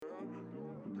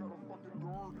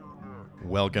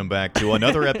Welcome back to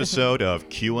another episode of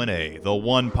Q&A, the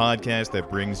one podcast that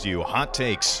brings you hot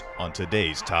takes on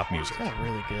today's top music. That's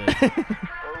really good.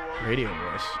 Radio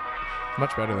voice.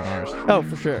 Much better than ours. Oh,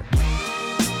 for sure.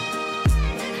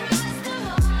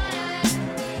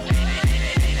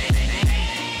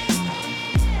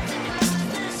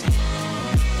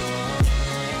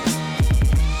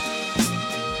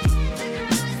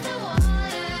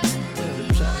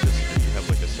 You have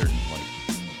like a certain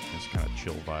this kind of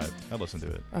chill vibe. I listen to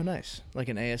it. Oh, nice. Like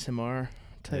an ASMR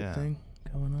type thing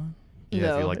going on. Yeah,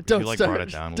 No, if you don't like start. brought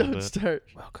it down a little Don't bit. start.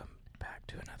 Welcome back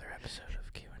to another episode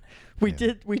of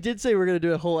Q&A. We did say we were gonna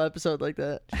do a whole episode like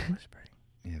that. Whispering.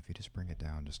 Yeah, if you just bring it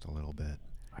down just a little bit.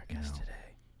 Our guest today.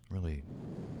 Really.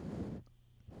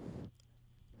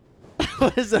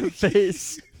 What is that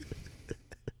face?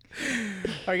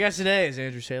 Our guest today is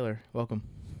Andrew Saylor. Welcome.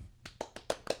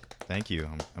 Thank you.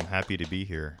 I'm happy to be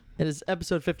here. It is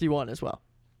episode 51 as well.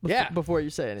 Yeah. Before you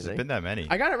say Has it anything, been that many?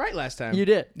 I got it right last time. you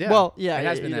did. Yeah. Well, yeah, It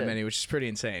has you been that did. many, which is pretty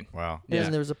insane. Wow. Yeah. Yeah.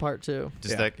 And there was a part 2.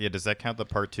 Does that count the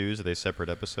part twos? Are they separate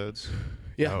episodes?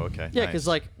 Yeah. Oh, okay. Yeah, nice. because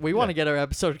like we want to get our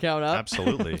episode count up.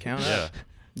 Absolutely. Count yeah. up.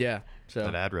 Yeah. So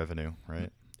That ad revenue, right?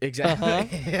 exactly.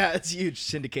 Uh-huh. Yeah, it's huge.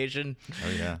 Syndication. Oh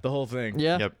yeah. The whole thing.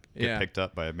 Yeah. Yep. Get Yeah. picked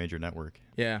up by a major network.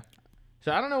 Yeah.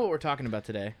 So I don't know what we're talking about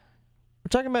today. We're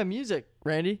talking about music,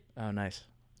 Randy. Oh, nice.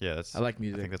 Yeah, that's. I like I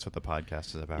music. think that's what the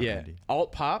podcast is about. Yeah. Randy.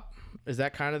 Alt pop? Is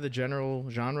that kind of the general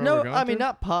genre No, we're going I mean through?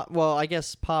 not pop. Well, I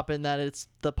guess pop in that it's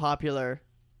the popular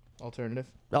Alternative.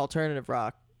 alternative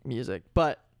rock music,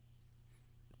 but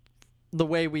the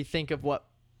way we think of what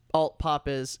alt pop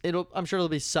is, I'm sure there'll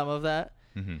be some of that.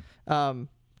 Mm-hmm.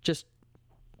 Just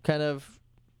kind of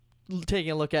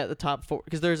taking a look at the top 4,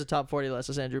 because there's a top 40 list,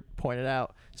 as Andrew pointed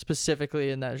out, specifically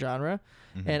in that genre.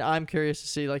 Mm-hmm. And I'm curious to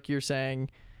see, like you're saying,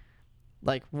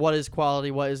 like what is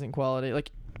quality, what isn't quality.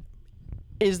 Like,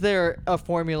 is there a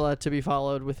formula to be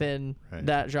followed within Right.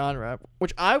 that genre?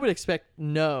 Which I would expect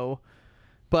no,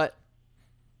 but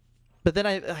then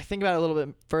I think about it a little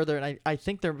bit further, and I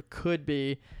think there could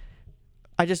be.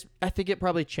 I think it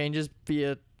probably changes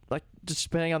via, like, just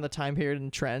depending on the time period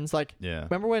and trends. Like, Yeah.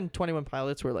 remember when 21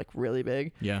 Pilots were like really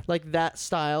big? Yeah. Like that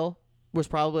style was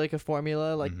probably like a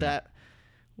formula, like Mhm. that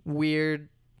weird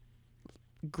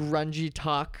grungy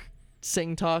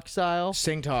sing talk style.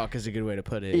 Sing talk is a good way to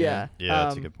put it. Yeah. Yeah,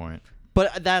 that's a good point.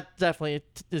 But that definitely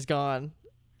is gone.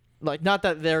 Like, not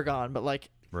that they're gone, but like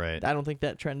Right. I don't think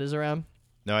that trend is around.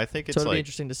 No, I think it's So it'll be like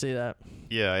interesting to see that.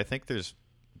 yeah, I think there's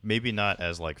maybe not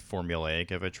as like formulaic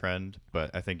of a trend,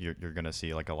 but I think you're gonna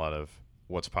see like a lot of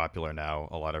what's popular now,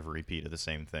 a lot of repeat of the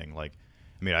same thing. Like,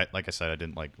 I mean, like I said, I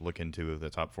didn't like look into the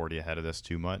top 40 ahead of this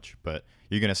too much, but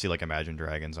you're gonna see like Imagine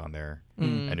Dragons on there,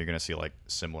 and you're gonna see like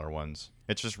similar ones.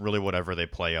 It's just really whatever they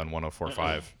play on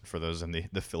 104.5 for those in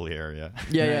the Philly area.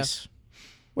 Yeah, Nice.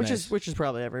 Which Nice. is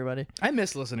probably everybody. I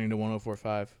miss listening to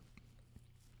 104.5.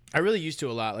 I really used to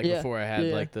a lot. Like Yeah. before I had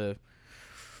Yeah. like the,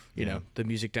 you Yeah. know, the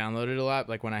music downloaded a lot.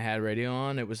 Like when I had radio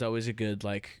on, it was always a good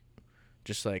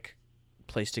just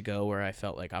place to go where I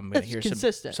felt like I'm gonna It's hear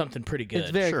consistent. something pretty good.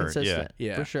 It's very Sure, yeah. consistent.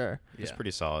 Yeah. For sure. It's Yeah.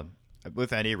 pretty solid.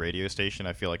 With any radio station,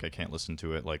 I feel like I can't listen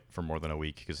to it like for more than a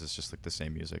week because it's just like the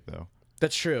same music though.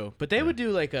 That's true. But they Yeah. would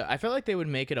do I felt like they would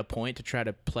make it a point to try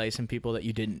to play some people that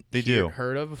you didn't They do.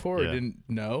 heard of before Yeah. or didn't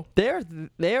know. They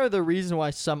are the reason why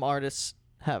some artists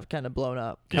have kind of blown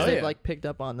up, because Hell they've yeah. like picked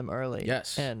up on them early.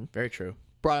 Yes. And Very true.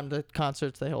 brought them to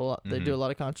concerts. They Mhm. do a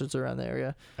lot of concerts around the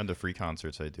area. And the free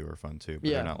concerts they do are fun too, but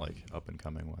Yeah. they're not like up and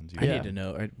coming ones. I Yeah. need to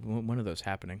know when are those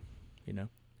happening, you know?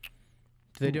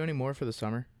 Do they do any more for the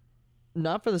summer?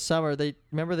 Not for the summer. They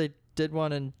did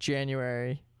one in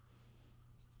January.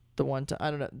 The one time, I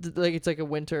don't know, like it's like a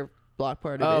winter block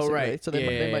party. Oh, basically. right. So they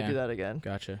Yeah, might yeah. do that again.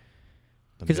 Gotcha.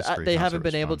 The Because mystery they concert haven't been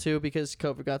was able fun. to, because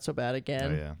COVID got so bad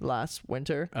again yeah. last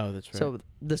winter. Oh, that's right. So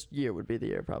this year would be the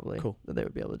year probably Cool. that they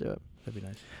would be able to do it. That'd be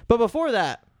nice. But before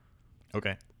that,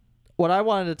 Okay. what I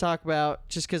wanted to talk about,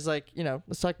 just because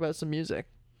let's talk about some music.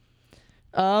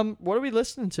 What are we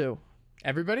listening to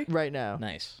Everybody? right now?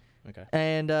 Nice. Okay.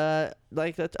 And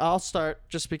like that, I'll start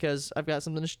just because I've got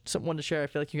someone to share. I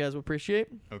feel like you guys will appreciate.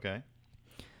 Okay.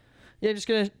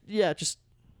 Just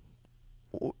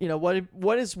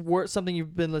what is worth something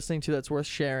you've been listening to that's worth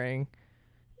sharing.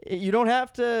 You don't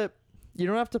have to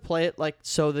play it like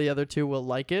so the other two will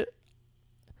like it,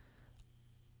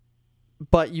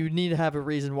 but you need to have a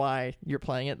reason why you're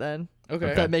playing it. Then, Okay.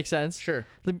 if that makes sense. Sure.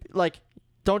 Like,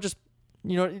 don't just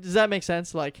does that make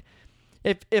sense? Like,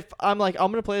 if I'm like,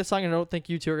 I'm gonna play this song and I don't think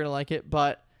you two are gonna like it,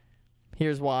 but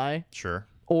here's why. Sure.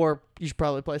 Or you should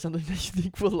probably play something that you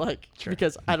think will like, Sure.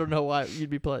 because I don't know why you'd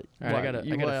be playing. All right, I got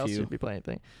a why else few. you'd be playing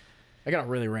anything. I got a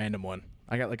really random one.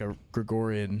 I got like a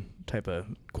Gregorian type of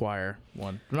choir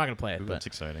one. I'm not gonna play it, Ooh, but that's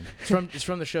exciting. it's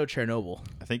from the show Chernobyl.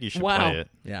 I think you should Wow. play it.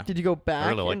 Yeah. Did you go I back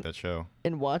really like that show.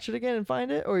 and watch it again and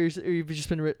find it, or you've just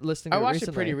been listening to I it watched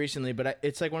recently? it pretty recently, but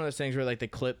it's like one of those things where like the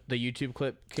YouTube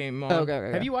clip came on.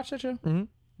 Okay. Have you watched that show? Mm-hmm.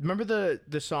 Remember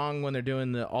the song when they're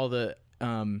doing all the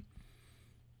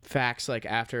facts like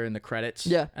after in the credits?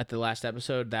 Yeah. At the last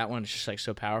episode, that one is just like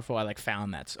so powerful. I like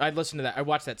found that. I listened to that. I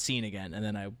watched that scene again, and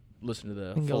then I listened to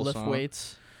the And go full lift song.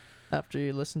 weights after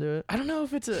you listen to it. I don't know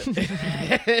if it's a.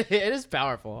 It is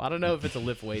powerful. I don't know if it's a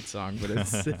lift weight song, but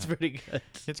it's pretty good.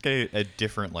 It's got a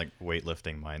different like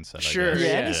weightlifting mindset. Sure. I guess. Yeah,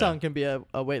 any song can be a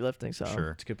weightlifting song. Sure.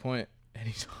 That's a good point.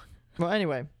 Any song. Well,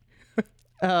 anyway,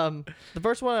 the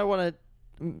first one I want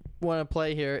to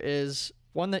play here is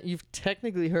one that you've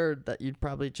technically heard that you'd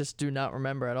probably just do not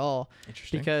remember at all.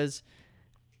 Interesting. Because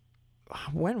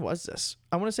when was this?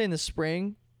 I want to say in the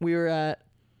spring. We were at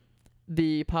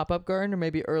the pop-up garden, or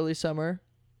maybe early summer,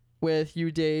 with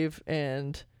you, Dave,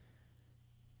 and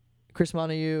Chris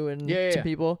Montague and some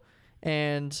people,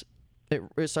 and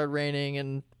it started raining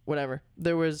and whatever.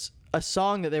 There was a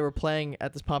song that they were playing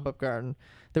at this pop-up garden.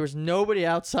 There was nobody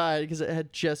outside because it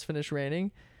had just finished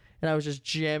raining, and I was just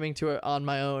jamming to it on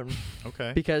my own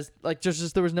Okay. because like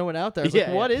just there was no one out there. I was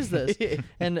like, what is this?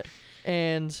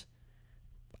 and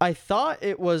I thought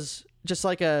it was just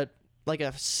like a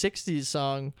 60s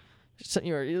song,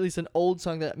 or at least an old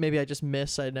song that maybe I just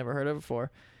missed. I'd never heard of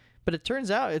before, but it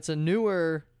turns out it's a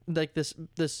newer, like this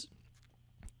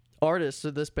artist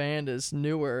or this band is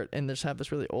newer and they just have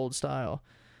this really old style.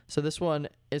 So this one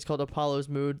is called Apollo's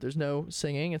Mood. There's no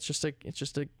singing. It's just a good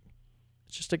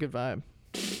vibe.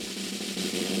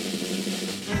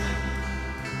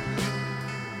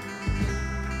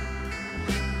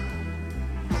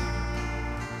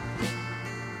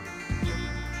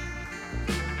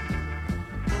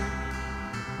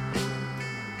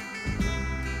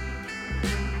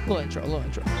 Little intro.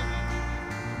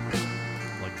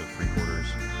 Like the 3/4.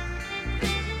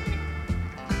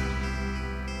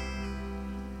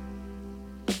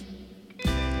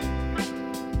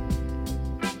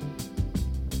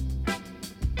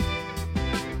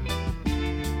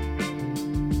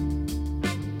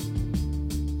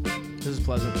 This is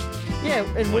pleasant. Yeah,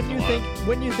 and Like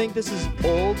when you think this is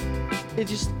old, it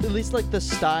just at least like the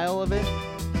style of it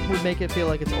would make it feel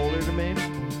like it's older to me.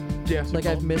 Yeah. Like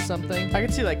I've missed something. I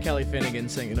could see like Kelly Finnegan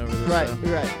singing over this. Right,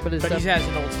 though. right. But it's But he def- has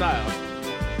an old style.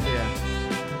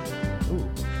 Yeah. Ooh.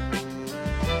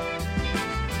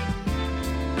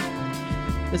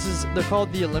 They're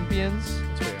called the Olympians,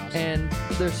 That's pretty awesome. and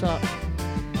their song.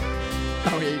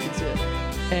 Oh yeah, you can see it.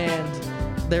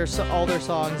 And all their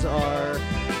songs are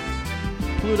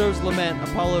Pluto's Lament,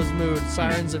 Apollo's Mood,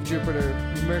 Sirens of Jupiter,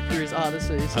 Mercury's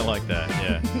Odyssey. I like that.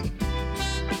 Yeah.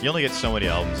 You only get so many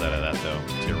albums out of that though.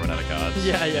 It's gonna run out of gods.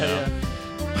 Yeah. you know?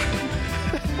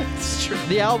 It's true.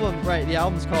 The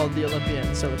album's called The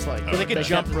Olympians, so it's like But they could that's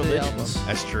jump the religions. album.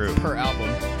 That's true. Per album.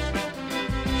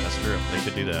 That's true. They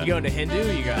could do that. You go into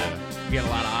Hindu, you got a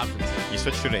lot of options. You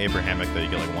switch to an Abrahamic, though, you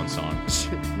get like one song.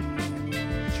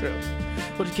 True.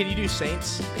 Well, can you do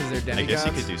saints? Because they're I demigods. guess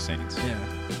you could do saints. Yeah.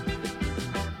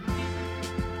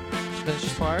 Finish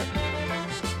this part.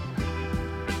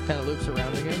 Kind of loops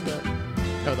around again, but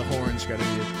Oh, the horns got to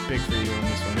be big for you on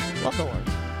this one. love the horn.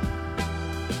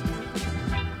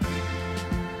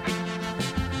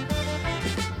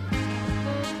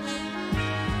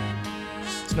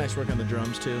 It's nice work on the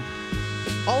drums too.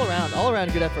 All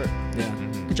around, good effort. Yeah.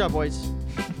 Mhm. Good job, boys.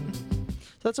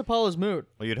 So that's Apollo's Mood.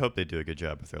 Well, you'd hope they do a good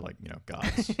job if they're like,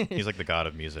 gods. He's like the god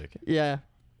of music. Yeah.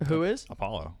 Who is?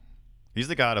 Apollo. He's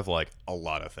the god of like a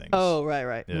lot of things. Oh,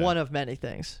 right. Yeah. One of many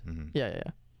things. Mhm. Yeah.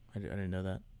 I didn't know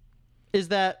that. Is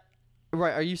that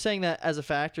right? Are you saying that as a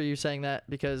fact, or are you saying that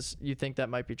because you think that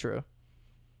might be true?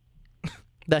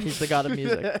 That he's the god of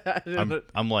music.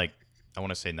 I'm like, I want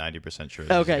to say 90% sure.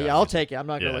 that he's the Okay, god yeah, of I'll music. take it. I'm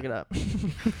not gonna Yeah. look it up.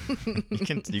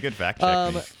 You can fact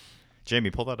check me. Um, Jamie,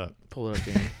 pull that up. Pull it up,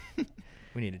 Jamie.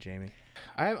 We need a Jamie.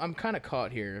 I'm kind of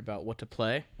caught here about what to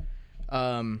play.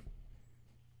 Well,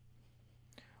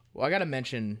 I got to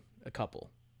mention a couple.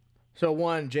 So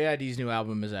one, JID's new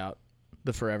album is out,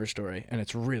 The Forever Story, and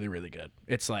it's really, really good.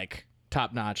 It's like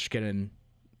top notch, getting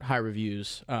high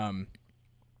reviews.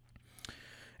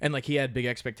 And like he had big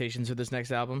expectations for this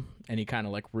next album, and he kind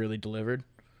of like really delivered.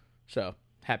 So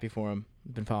happy for him.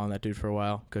 Been following that dude for a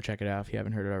while. Go check it out if you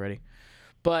haven't heard it already.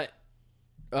 But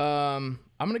I'm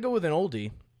gonna go with an oldie,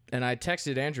 and I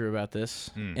texted Andrew about this,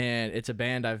 and it's a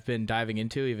band I've been diving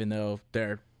into, even though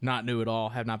they're not new at all,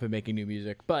 have not been making new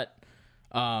music, but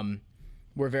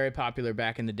were very popular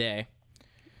back in the day.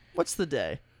 What's the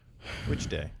day? Which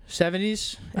day?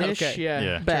 70s ish. Okay. Yeah.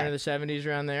 Yeah. Turn Back. of the 70s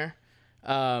around there.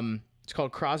 It's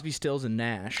called Crosby, Stills and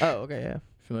Nash. Oh, okay, yeah.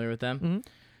 Familiar with them? Mm-hmm.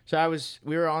 So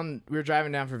we were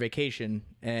driving down for vacation,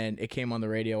 and it came on the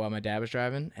radio while my dad was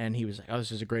driving, and he was like, "Oh,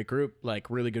 this is a great group, like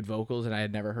really good vocals," and I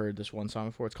had never heard this one song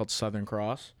before. It's called Southern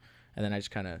Cross, and then I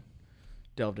just kind of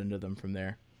delved into them from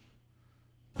there.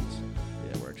 Yeah,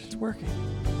 it works. It's working.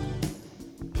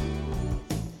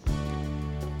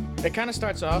 It kind of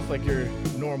starts off like your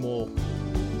normal,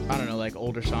 I don't know, like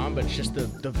older song, but it's just the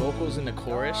vocals in the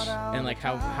chorus and like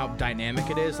how dynamic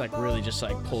it is, like really just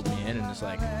like pulled me in and is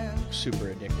like super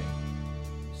addicting.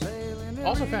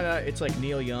 Also found out it's like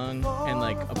Neil Young and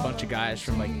like a bunch of guys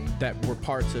from like that were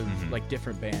parts of like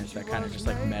different bands that kind of just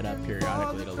like met up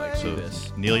periodically to like do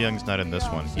this. Neil Young's not in this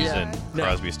one. He's Yeah. in No.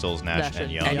 Crosby, Stills, Nash, Nash and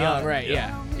and Young. And Young, right?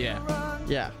 Yeah. Yeah.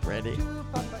 Yeah, Randy.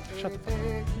 Shut the fuck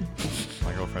up.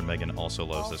 My girlfriend Megan also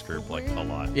loves this group like a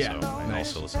lot. Yeah, So I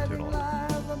nice. also listen to it a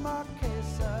lot.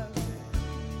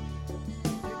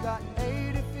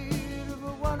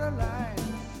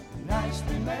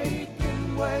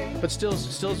 But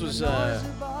Stills was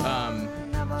from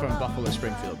Buffalo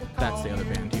Springfield. That's the other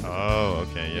band. Oh,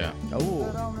 okay, yeah.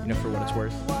 Oh. You know, for what it's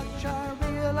worth. There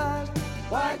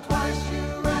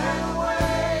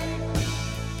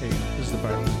you go. This is the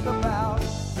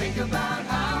part.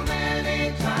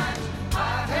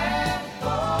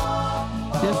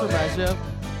 This reminds me of.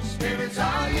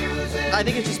 I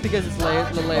think it's just because it's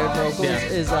layered. The layered vocals Yeah.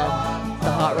 is the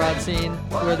hot rod scene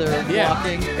where they're Yeah,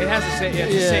 walking. it has the same. Yeah,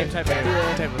 it's the same type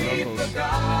of vocals.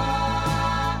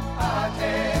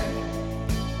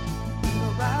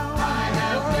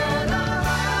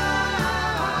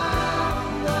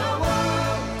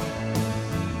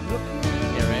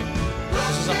 Yeah, right.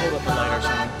 This is a hold up the lighter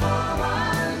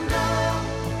song.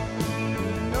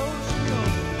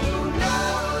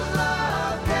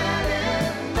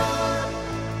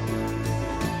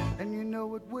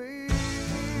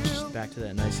 Just back to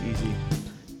that nice easy.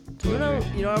 You know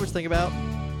what I was thinking about?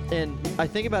 And I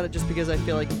think about it just because I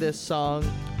feel like this song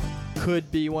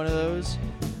could be one of those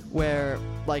where,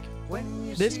 like,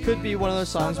 this could be one of those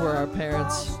songs where our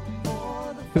parents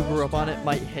who grew up on it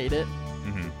might hate it.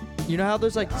 Mm-hmm. You know how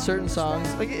there's, like, certain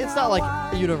songs, like, it's not,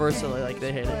 like, universally, like,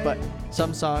 they hate it, but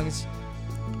some songs,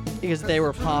 because they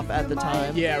were pop at the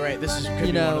time. Yeah, right. This is could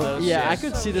You be one of know, those. yeah, I yes.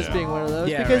 could see this Yeah. being one of those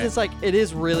Yeah, because right. it's like it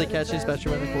is really catchy,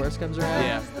 especially when the chorus comes around.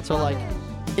 Yeah. So like,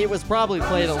 it was probably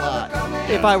played a lot,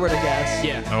 if I were to guess.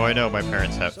 Yeah. Oh, I know. My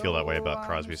parents feel that way about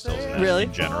Crosby, Stills, and Nash Really?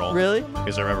 in general. Really?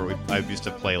 Because I remember I used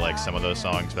to play like some of those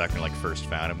songs back when I like first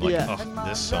found them. Like, Yeah. oh,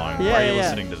 this song. Yeah, Why are you yeah.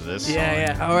 listening to this song?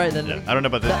 Yeah, yeah. All right, then. Yeah. I don't know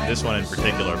about this one in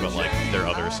particular, but like their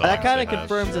other songs. That kind they of have.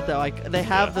 confirms it though. Like they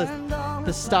have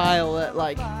the style that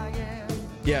like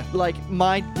Yeah.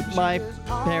 my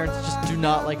parents just do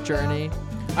not like Journey.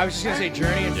 I was just gonna say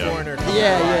Journey and Yeah. Foreigner. Yeah, come a lot,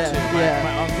 yeah, too. yeah.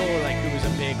 My uncle, like, who was a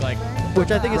big like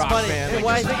Which I think is rock funny. fan, And like,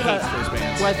 why I just think about hates those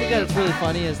bands. why I think that it's really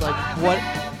funny is like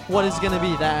what is gonna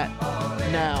be that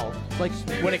now? Like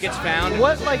when it gets found,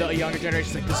 What, like- the younger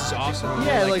generation's like, this is awesome. And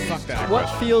yeah, they're like fuck that. what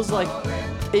feels like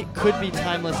it could be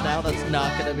timeless now that's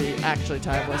not gonna be actually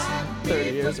timeless 30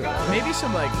 years or whatever. Maybe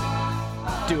some like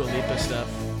Dua Lipa stuff,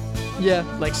 Yeah.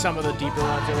 like some of the deeper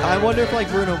ones. Or I whatever. wonder if like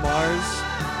Bruno Mars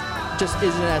just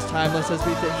isn't as timeless as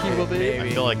we think he will be.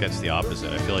 Maybe. I feel like that's the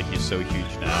opposite. I feel like he's so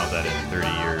huge now that in 30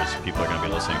 years people are going to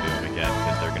be listening to him again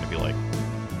because they're going to be like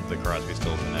the Crosby,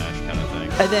 Stills, and Nash kind of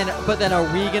thing. And then, but then, are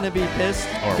we gonna be pissed?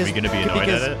 Or are we gonna be annoyed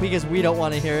because, at it? Because we don't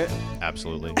want to hear it.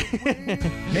 Absolutely.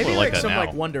 Maybe More like that some now.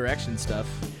 like One Direction stuff.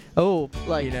 Oh,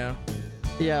 like You know?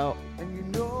 yeah,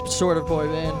 sort of boy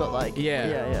band, but like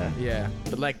Yeah.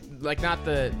 But like not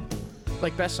the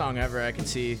like best song ever. I can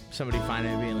see somebody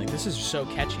finding it and being like, this is so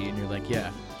catchy, and you're like,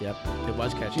 yeah, yep, it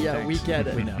was catchy. Yeah, thanks. we get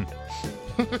it. We know.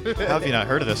 How have you not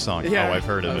heard of this song? Yeah, Oh, I've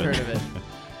heard of it. Heard of it.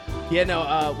 Yeah, no.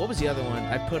 What was the other one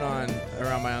I put on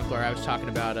around my uncle? Or I was talking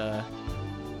about A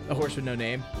Horse with No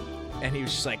Name, and he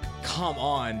was just like, "Come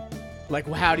on, like,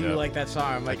 how do you Yeah. like that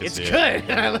song?" I'm like, can "It's see good.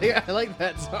 it. I like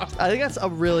that song." I think that's a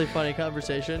really funny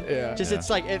conversation. Yeah. Just Yeah. it's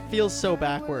like it feels so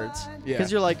backwards. Yeah.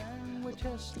 Because you're like,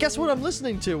 guess what I'm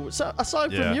listening to? So, a song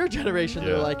Yeah. from your generation.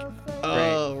 They're Yeah. like,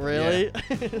 oh, really?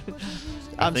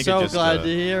 I'm think it so just, glad uh, to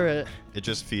hear it. It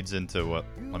just feeds into what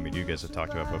you guys have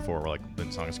talked about before, where like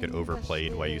when songs get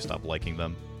overplayed, why you stop liking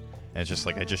them. And it's just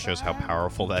like it just shows how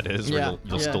powerful that is. Where Yeah,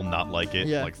 you'll yeah. still not like it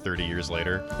Yeah. like 30 years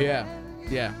later. Yeah,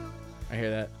 yeah, I hear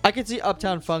that. I could see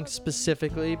Uptown Funk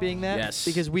specifically being that. Yes.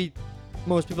 Because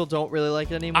most people don't really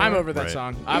like it anymore. I'm over that Right.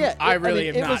 song. Yeah, I it- really mean,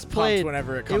 am it not was pumped played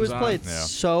whenever it it comes was on. played Yeah.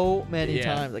 so many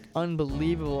Yeah. times, like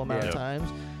unbelievable amount of Yeah. times.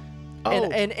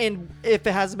 And if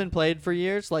it hasn't been played for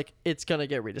years, like it's gonna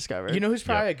get rediscovered. You know who's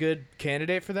probably a good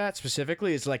candidate for that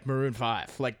specifically is like Maroon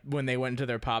 5, like when they went into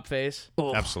their pop phase.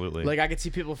 Absolutely. Like I could see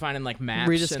people finding like maps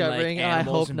Rediscovering, and like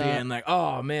animals I hope and not. being like,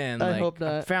 oh man, I like, hope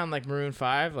not. I found like Maroon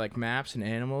 5 like maps and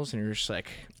animals, and you're just like,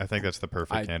 I think that's the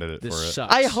perfect candidate for this it.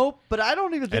 sucks. I hope, but I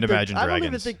don't even think. Imagine I don't even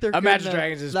Dragons. think they're. Imagine good enough.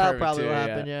 Dragons is That'll perfect probably too, will yeah.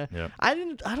 happen. Yeah. Yep.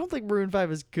 I don't think Maroon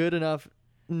 5 is good enough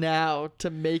now to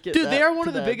make it. Dude, they are one to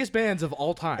of the them. biggest bands of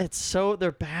all time.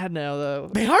 They're bad now though.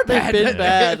 They are bad. They've been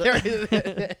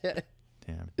bad.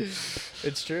 Damn.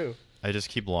 It's true. I just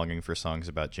keep longing for songs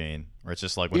about Jane, where it's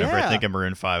just like whenever I Yeah. think of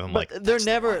Maroon 5, I'm But like,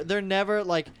 they're never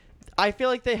like. I feel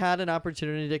like they had an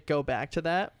opportunity to go back to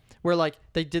that, where like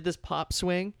they did this pop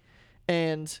swing,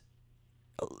 and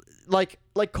like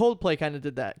Coldplay kind of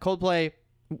did that. Coldplay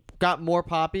got more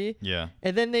poppy, yeah.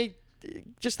 and then they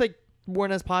just like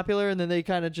weren't as popular, and then they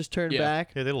kind of just turned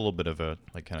back. Yeah, they had a little bit of a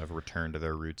like kind of return to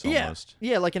their roots Yeah, almost.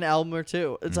 yeah, like an album or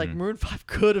two. It's like Maroon 5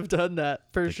 could have done that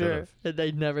for They sure, could've. and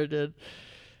they never did.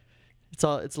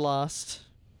 It's lost.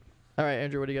 All right,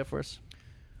 Andrew, what do you got for us?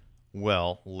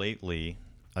 Well, lately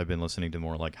I've been listening to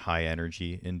more like high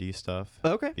energy indie stuff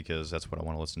Okay, because that's what I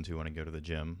want to listen to when I go to the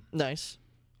gym. nice.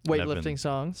 And I've Weightlifting been-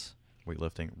 songs.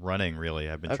 Weightlifting, running. Really,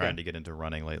 I've been Okay. trying to get into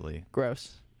running lately.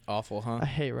 Gross. Awful, huh? I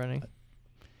hate running.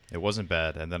 It wasn't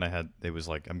bad, and then it was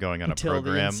like I'm going on Until a the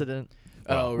program. incident.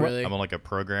 Oh, really? I'm on like a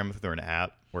program through an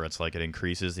app where it's like it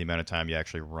increases the amount of time you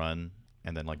actually run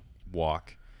and then like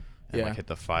walk and like hit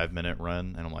the 5-minute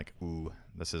run, and I'm like, ooh,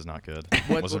 this is not good.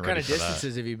 What Wasn't kind ready of for that.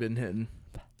 distances have you been hitting?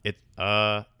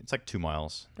 It's like 2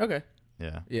 miles. Okay.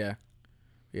 Yeah. Yeah.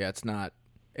 Yeah, it's not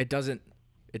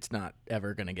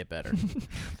ever going to get better. Thank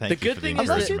The you good for thing the is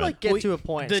Unless you encouragement. like get Well, to a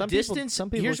point. The some distance. Some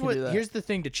people here's can what. do that. Here's the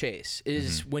thing to chase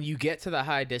is when you get to the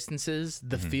high distances,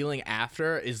 the feeling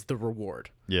after is the reward.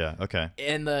 Yeah. Okay.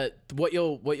 And what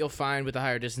you'll find with the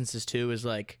higher distances too is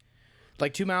like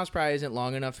 2 miles probably isn't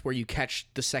long enough where you catch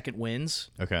the second winds.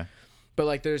 Okay. But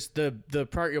like there's the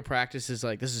part you'll practice is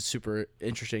like, this is super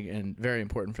interesting and very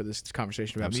important for this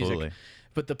conversation about Absolutely. music.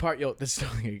 But the part this is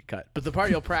only gonna get cut. But the part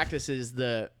you'll practice is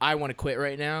the I want to quit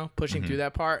right now, pushing through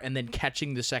that part, and then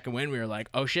catching the second wind where you're like,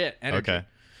 oh shit, energy. Okay.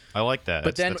 I like that.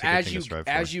 But then That's a good thing to strive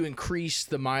for. as you increase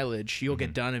the mileage, you'll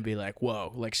get done and be like,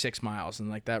 whoa, like 6 miles, and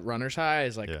like that runner's high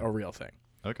is like Yeah. a real thing.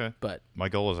 Okay. But My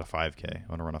goal is a 5K. I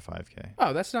want to run a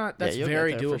 5K. that's you'll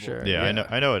very get there for doable. sure. Yeah,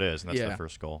 I know it is, and that's Yeah. the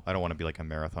first goal. I don't want to be like a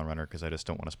marathon runner because I just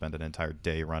don't want to spend an entire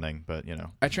day running. But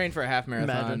I trained for a half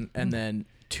marathon, Imagine. and then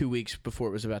 2 weeks before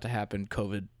it was about to happen,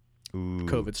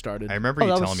 COVID started. I remember you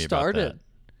that telling was me started. about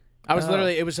I was Oh.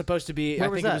 literally. It was supposed to be. Where I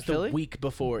was think that, it was Philly? the week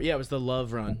before. Yeah, it was the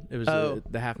Love Run. It was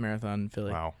the half marathon in Philly.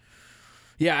 that. Wow.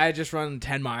 Yeah, I had just run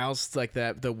 10 miles like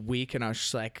that the week, and I was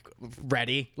just like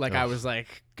ready. Like I Ugh. was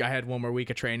like, I had one more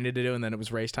week of training to do, and then it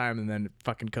was race time, and then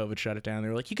fucking COVID shut it down. They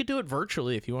were like, you could do it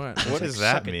virtually if you want. I was What like, does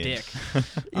that Suck a mean? dick. You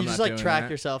I'm just not like doing track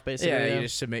that. yourself basically. Yeah, you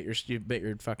just submit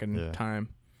your fucking Yeah. time.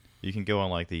 You can go on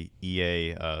like the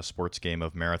EA sports game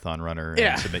of Marathon Runner and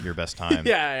Yeah. submit your best time.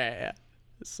 Yeah.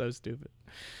 It's so stupid.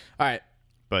 All right.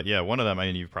 But yeah, one of them, I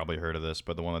mean, you've probably heard of this,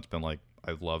 but the one that's been like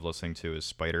I love listening to is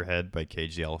Spiderhead by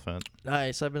Cage the Elephant.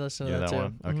 Nice. I've been listening You to know that,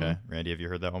 that too. one? Okay. Randy, have you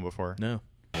heard that one before? No.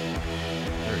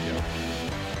 There we go.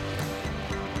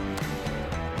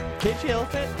 Cage the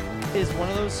Elephant is one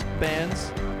of those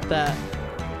bands that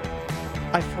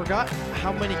I forgot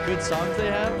how many good songs they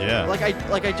have. Yeah. Like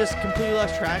I just completely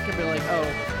lost track and be like,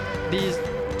 oh, these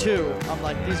two. I'm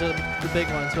like, these are the big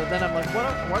ones. But then I'm like,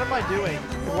 what am I doing?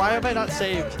 Why have I not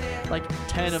saved like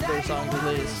 10 of their songs at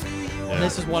least? Yeah. And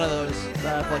this is one of those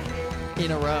that I've like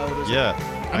in a row. There's Yeah.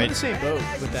 I'm in the same boat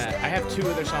with that. I have 2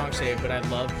 of their songs saved, but I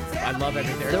love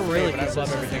everything. They're really but I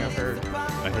love consistent. everything I've heard.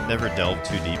 I had never delved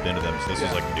too deep into them, so this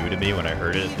was like new to me when I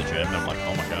heard it at the gym. And I'm like,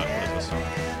 oh my god, what is this song?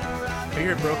 Have you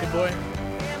heard Broken Boy?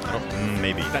 I don't,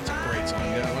 maybe. That's a great song.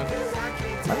 You know that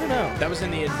one? I don't know. That was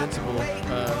in the Invincible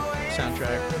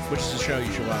soundtrack, which is a show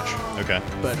you should watch. Okay.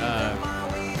 But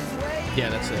yeah,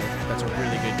 that's a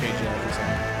really good KG Elephant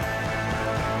song.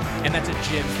 And that's a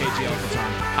gym KG Elephant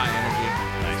song. High energy.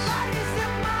 Nice.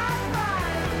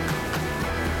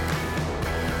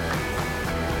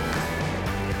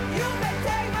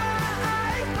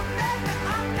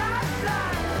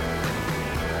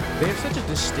 They have such a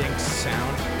distinct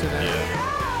sound to them.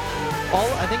 Yeah.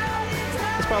 I think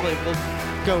this probably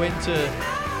will go into.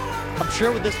 I'm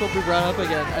sure this will be brought up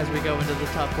again as we go into the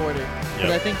top 40. But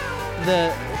I think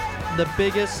the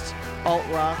biggest alt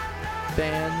rock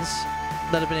bands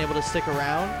that have been able to stick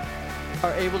around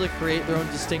are able to create their own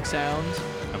distinct sounds,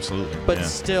 Absolutely. but yeah.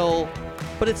 still,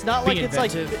 but it's not Be like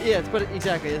inventive. it's like but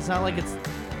exactly, it's not like it's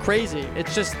crazy.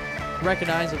 It's just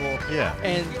recognizable. Yeah.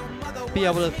 And be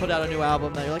able to put out a new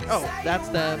album that you're like, oh, that's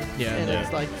them. Yeah. And Yeah.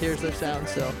 it's like, here's their sound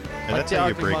still. And Like that's the how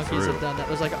you Arctic break Monkeys through. have done that.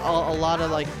 There's like a lot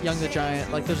of like Young the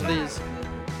Giant. Like there's these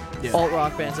Yeah. alt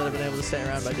rock bands that have been able to stay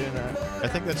around by doing that. I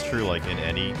think that's true, like in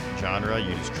any genre,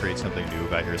 you just create something new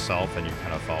about yourself and you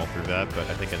kind of follow through that. But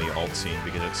I think in the alt scene,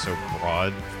 because it's so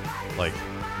broad, like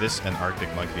this and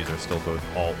Arctic Monkeys are still both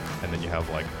alt, and then you have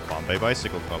like Bombay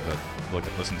Bicycle Club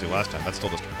that listened to last time. That's still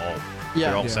just alt.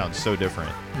 Yeah. They all Yeah. sound so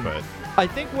different, but I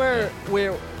think where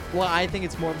I think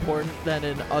it's more important than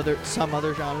in some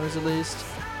other genres at least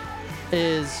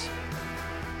is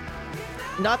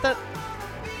not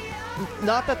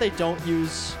that they don't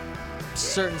use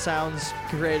certain sounds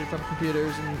created from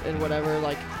computers and whatever,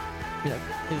 like, you know,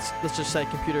 let's just say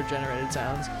computer generated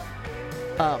sounds.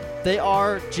 They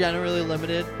are generally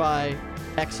limited by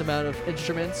X amount of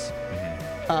instruments.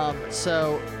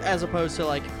 So as opposed to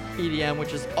like EDM,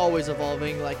 which is always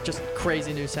evolving, like just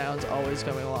crazy new sounds always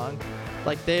coming along.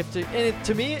 Like they have to, and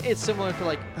to me, it's similar to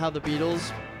like how the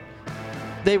Beatles,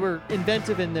 they were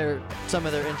inventive in some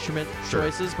of their instrument Sure.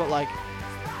 choices, but like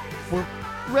we're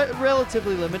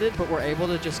relatively limited, but we're able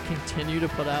to just continue to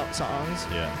put out songs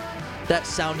yeah. that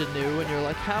sounded new, and you're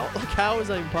like, how is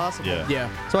that even possible? Yeah.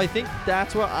 Yeah. So I think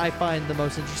that's what I find the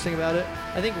most interesting about it.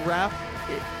 I think rap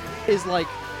is like,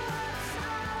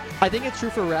 I think it's true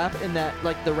for rap in that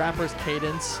like the rapper's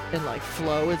cadence and like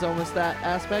flow is almost that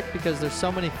aspect, because there's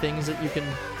so many things that you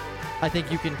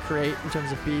can create in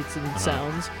terms of beats and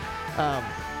sounds.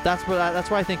 That's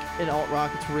why I think in alt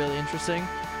rock it's really interesting,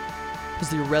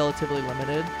 because you're relatively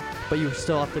limited, but you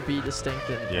still have to be distinct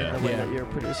in Yeah. the way Yeah. that you're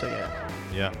producing it.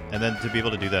 Yeah, and then to be able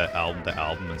to do that album to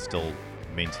album and still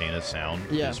maintain a sound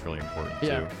Yeah. is really important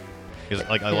Yeah. too. Because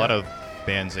like a Yeah. lot of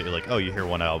bands that you're like, oh, you hear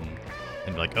one album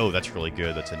and you're like, oh, that's really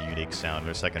good, that's a unique sound.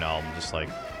 Their second album just like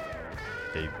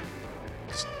they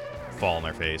just fall on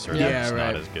their face, or Yeah. they're just Yeah, not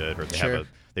right. as good, or they Sure. have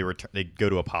they go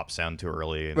to a pop sound too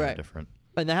early and they're Right. different.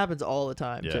 And that happens all the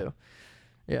time Yeah. too.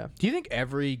 Yeah. Do you think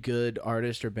every good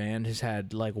artist or band has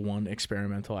had like one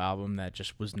experimental album that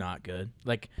just was not good?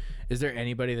 Like, is there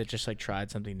anybody that just like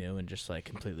tried something new and just like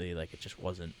completely like it just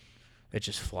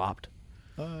flopped?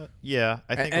 Yeah,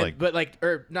 I think like but like,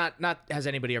 or not has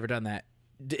anybody ever done that?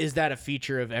 Is that a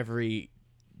feature of every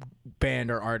band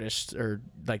or artist, or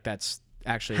like that's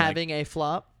actually like- Having a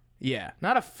flop yeah,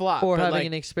 not a flop, or but having like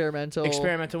an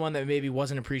experimental one that maybe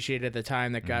wasn't appreciated at the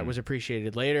time that was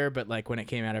appreciated later, but like when it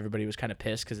came out, everybody was kind of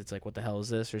pissed because it's like, what the hell is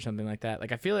this, or something like that.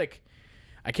 Like I feel like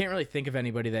I can't really think of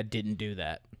anybody that didn't do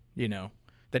that, you know,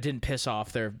 that didn't piss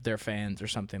off their fans or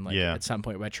something like Yeah. at some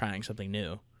point by trying something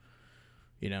new,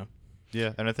 you know.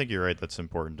 yeah, and I think you're right. That's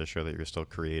important to show that you're still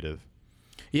creative.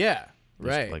 Yeah, Just,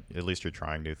 right. Like at least you're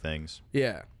trying new things.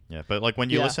 yeah, Yeah, but like when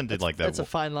you listen to like that, That's a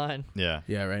fine line. yeah,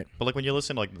 yeah, right. But like when you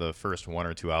listen to like the first one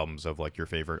or two albums of like your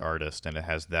favorite artist and it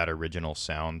has that original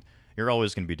sound, you're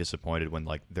always going to be disappointed when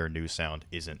like their new sound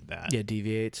isn't that. Yeah,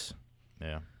 deviates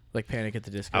Yeah. like Panic at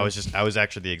the Disco. I was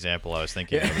actually the example I was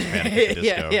thinking Yeah. of was Panic at the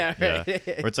Disco. Yeah, right.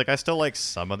 Where it's like I still like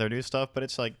some of their new stuff, but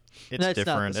it's like it's No, it's not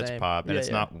different, the it's same. pop, and Yeah, it's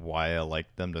yeah. not why I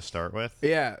liked them to start with.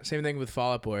 Yeah, same thing with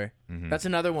Fall Out Boy. Mm-hmm. That's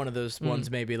another one of those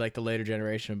ones. Maybe like the later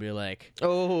generation will be like,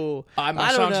 Oh, my I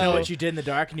don't songs know know. what you did in the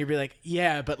dark, and you'll be like,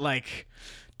 yeah, but like,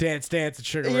 Dance, Dance, and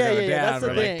Sugar We're Yeah, Going yeah, Down that's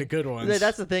the are like thing. the good ones.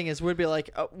 That's the thing is we'd be like,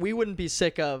 we wouldn't be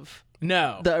sick of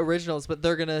no. the originals, but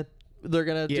they're gonna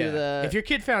yeah. do the. If your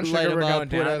kid found light Sugar 'em We're Going up,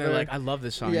 Down, and they're whatever. like, I love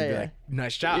this song. Yeah, You'd be yeah. like,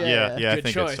 nice job. Yeah. Yeah, I Good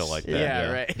think choice. it's still like that. Yeah,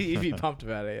 Yeah. right. You'd be pumped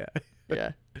about it. Yeah.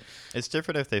 yeah, It's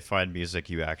different if they find music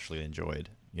you actually enjoyed,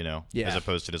 you know, Yeah. as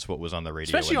opposed to just what was on the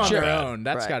radio. Especially and on not their bad. own.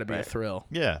 That's Right, got to be a right. thrill.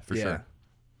 Yeah, for yeah. sure.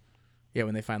 Yeah,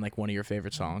 when they find like one of your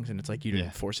favorite songs, and it's like you didn't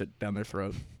Yeah. force it down their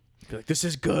throat. Be like, this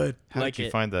is good. How like did you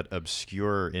it. find that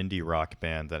obscure indie rock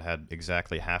band that had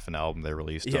exactly half an album they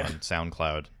released Yeah. on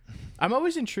SoundCloud? I'm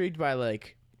always intrigued by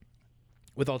like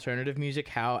with alternative music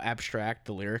how abstract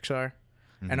the lyrics are,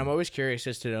 and I'm always curious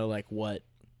as to know like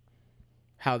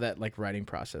how that like writing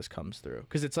process comes through,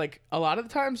 because it's like a lot of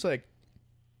the times like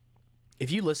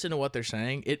if you listen to what they're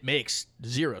saying, it makes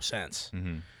zero sense.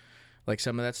 Mm-hmm. Like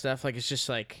some of that stuff, like it's just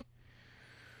like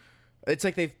it's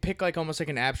like they pick like almost like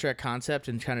an abstract concept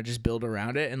and kind of just build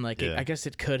around it, and like Yeah. I guess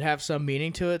it could have some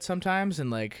meaning to it sometimes,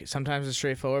 and like sometimes it's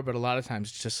straightforward, but a lot of times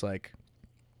it's just like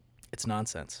it's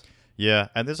nonsense. Yeah,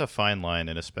 and there's a fine line,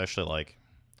 and especially like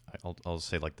I'll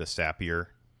say like the sappier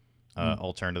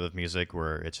alternative music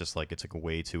where it's just like it's like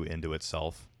way too into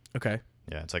itself. Okay.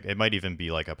 Yeah, it's like it might even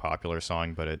be like a popular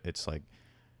song, but it's like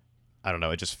I don't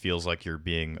know. It just feels like you're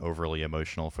being overly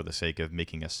emotional for the sake of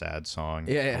making a sad song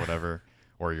Yeah. or whatever,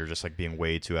 or you're just like being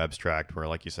way too abstract. Where,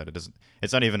 like you said, it doesn't.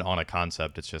 It's not even on a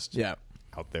concept. It's just Yeah.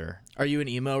 out there. Are you an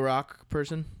emo rock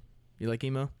person? You like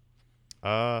emo?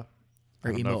 I Or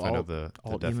don't know emo if I know alt- the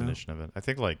alt emo? definition of it. I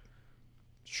think like,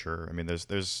 sure. I mean,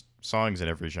 there's songs in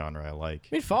every genre I like.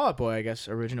 I mean, Fall Out Boy, I guess,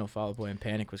 original Fall Out Boy and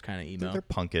Panic was kind of They're, emo. they're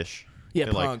punkish. Yeah,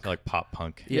 They're punk. like pop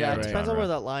punk. Yeah, Yeah, right. it depends on genre. where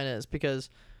that line is because,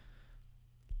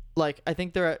 like, I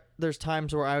think there's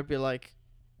times where I would be like,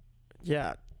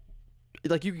 yeah,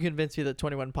 like you can convince me that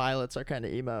 21 Pilots are kind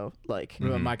of emo, like. What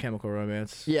about Mhm. My Chemical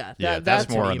Romance? Yeah, Yeah, that, that's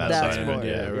that's more an on that emo that's side. band, more,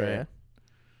 yeah, right.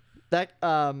 That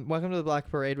Welcome to the Black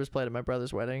Parade was played at my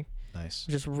brother's wedding, Nice.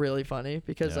 which is really funny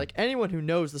because Yeah. like anyone who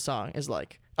knows the song is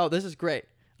like, oh, this is great.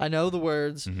 I know the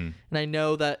words Mm-hmm. and I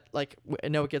know that like I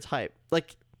know it gets hype.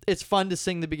 Like it's fun to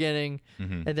sing the beginning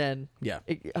Mm-hmm. and then Yeah.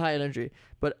 high energy.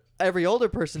 But every older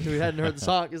person who hadn't heard the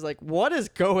song is like, what is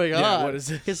going Yeah, on? what is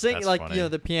this? Because sing That's like funny. you know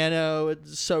the piano,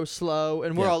 it's so slow,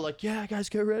 and we're Yeah. all like, yeah, guys,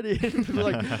 get ready. We're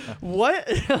like, what?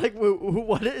 Like,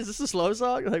 what is this a slow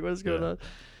song? Like, what is going Yeah. on?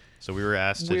 So we were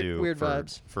asked to do Weird for,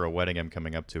 vibes. for a wedding I'm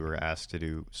coming up to. We were asked to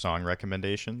do song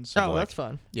recommendations. of, Oh, like, that's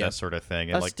fun. Yeah. that sort of thing.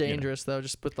 And That's like, you know, dangerous though.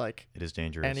 Just with like it is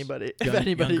dangerous. anybody, Young- if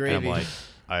anybody. young And I'm gravy.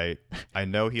 like, I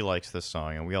know he likes this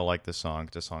song, and we all like this song.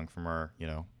 It's a song from our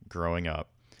growing up,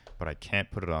 but I can't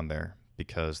put it on there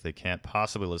because they can't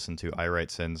possibly listen to "I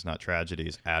Write Sins, Not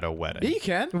Tragedies" at a wedding. Yeah, you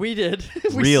can. We did.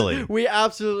 Really? We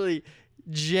absolutely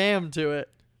jammed to it.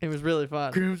 It was really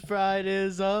fun. Groom's bride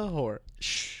is a whore.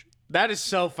 Shh. That is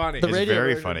so funny. The It's radio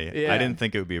very version. funny. Yeah. I didn't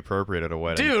think it would be appropriate at a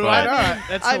wedding. Dude, but, why not?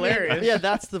 That's I mean, hilarious. yeah,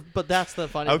 that's the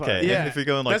funny part. Okay, Yeah. and if you're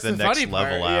going like That's the next funny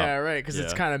level part. out, Yeah, right. Because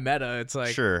it's Yeah. kind of meta. It's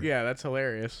like, Sure. yeah, that's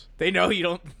hilarious. They know you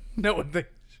don't know what they.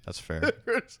 that's fair.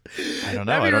 I don't know. That'd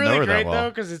I be don't know really her that great well. though,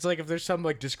 because it's like if there's some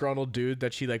like disgruntled dude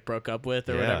that she like broke up with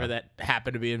or Yeah. whatever that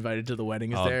happened to be invited to the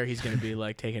wedding is Um, there, he's gonna be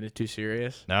like taking it too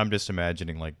serious. Now I'm just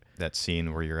imagining like that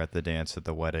scene where you're at the dance at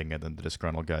the wedding, and then the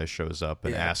disgruntled guy shows up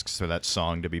and Yeah. asks for that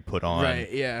song to be put on,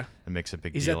 Right? Yeah. and makes a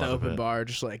big He's deal at the out of open it. bar,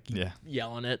 just like Yeah.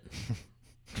 yelling it.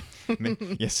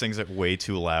 Yeah, sings it way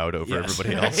too loud over Yes.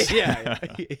 everybody else. yeah.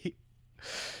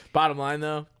 Bottom line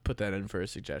though, put that in for a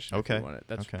suggestion. Okay. If you want it.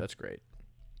 Okay. That's great.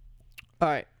 All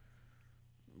right,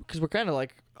 because we're kind of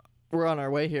like we're on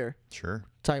our way here, Sure.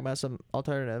 talking about some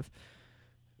alternative.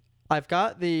 I've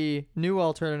got the new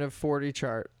alternative 40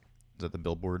 chart. Is that the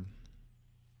Billboard?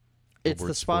 It's the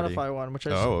Billboard's 40? Spotify one, which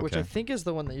I Oh, which I okay. think is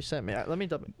the one that you sent me. Let me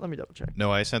double check.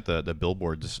 No, I sent the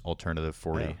Billboard's alternative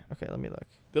 40. Yeah. Okay, let me look.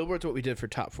 Billboard's what we did for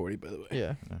top 40, by the way.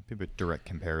 Yeah. Maybe a direct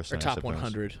comparison. Or I top suppose.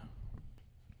 100.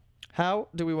 How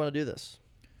do we want to do this?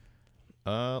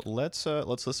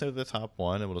 Let's listen to the top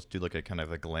one, and we'll just do like a kind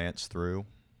of a glance through,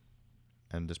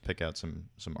 and just pick out some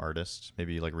artists.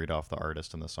 Maybe like read off the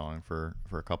artist and the song for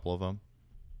a couple of them.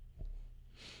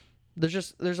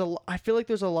 I feel like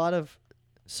there's a lot of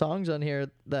songs on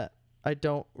here that I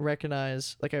don't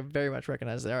recognize. Like I very much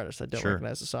recognize the artist. I don't Sure.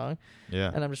 recognize the song,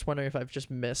 Yeah, and I'm just wondering if I've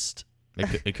just missed.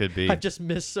 it could be. I've just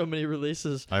missed so many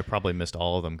releases. I probably missed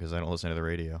all of them because I don't listen to the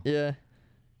radio. Yeah.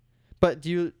 But do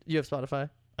you have Spotify?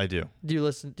 I do. Do you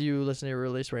listen to your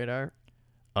release radar?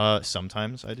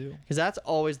 Sometimes I do. Because that's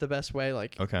always the best way.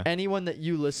 Like Okay. anyone that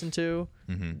you listen to,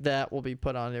 Mm-hmm. that will be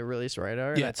put on your release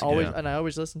radar. Yeah, and it's I always good. and I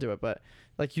always listen to it, but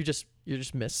like you just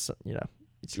miss.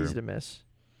 It's True. easy to miss.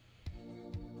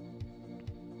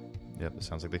 Yep, it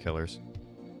sounds like the Killers.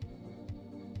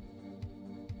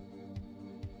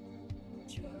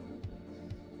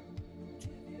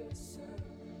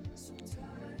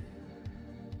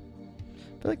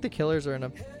 I feel like the Killers are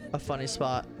in a funny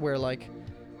spot where like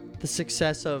the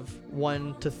success of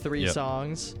 1 to 3 Yep.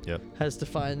 songs Yep, has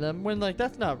defined them. When like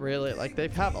that's not really like they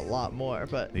have a lot more,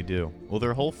 but they do. Well,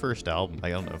 their whole first album, I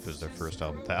don't know if it was their first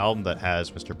album. The album that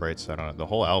has Mr. Brightside on it, the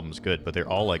whole album's good, but they're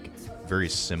all like very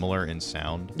similar in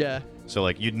sound. yeah. So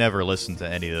like you'd never listen to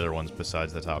any of the other ones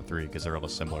besides the top 3 because they're all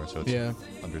similar. So it's Yeah.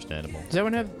 understandable. Does that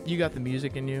one have You Got the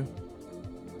Music in You?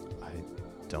 I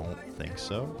don't think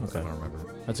so. Okay. I don't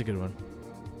remember. That's a good one.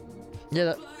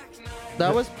 Yeah,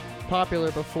 that was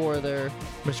popular before their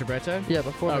Mr. Brightside?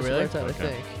 before Oh, Mr. really? Brightside, I Okay.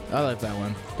 think. I like that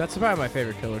one. That's probably my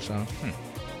favorite Killer song.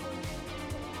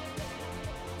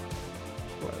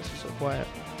 Why is it so quiet?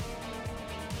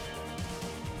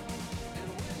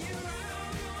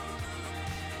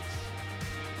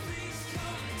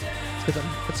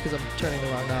 It's because I'm turning the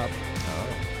wrong knob.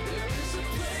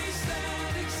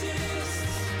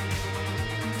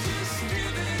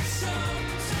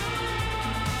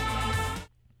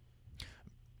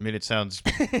 I mean, it sounds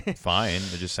fine.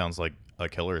 It just sounds like a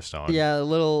Killer song. Yeah, a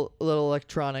little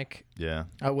electronic. Yeah.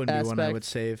 I wouldn't be one I Aspect. would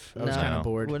save. I was No. kind No. of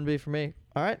bored. Wouldn't be for me.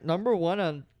 All right, number 1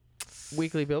 on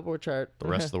weekly Billboard chart. The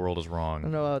rest of the world is I don't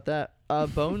wrong. know about that.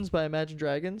 Bones by Imagine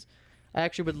Dragons. I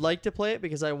actually would like to play it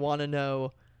because I want to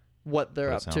know what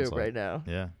they're What it up to sounds like. right now.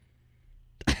 Yeah.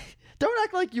 Don't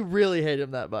act like you really hate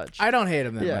him that much. I don't hate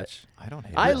him that Yeah. much. I don't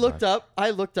hate. I it looked much. up.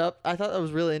 I thought that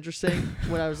was really interesting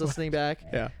when I was listening back.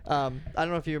 Yeah. I don't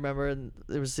know if you remember, and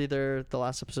it was either the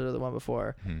last episode or the one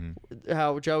before,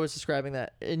 how Joe was describing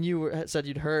that, and you said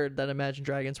you'd heard that Imagine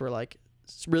Dragons were like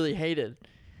really hated,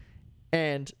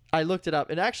 and I looked it up.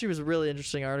 It actually was a really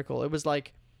interesting article. It was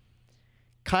like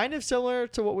kind of similar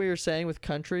to what we were saying with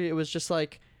country. It was just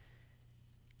like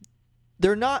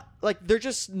they're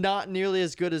just not nearly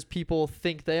as good as people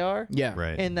think they are. Yeah.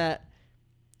 Right. And that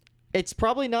it's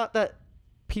probably not that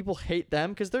people hate them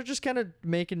because they're just kind of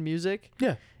making music.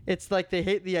 Yeah. It's like they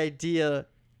hate the idea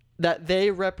that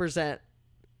they represent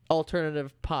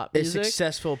alternative pop A music.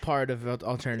 successful part of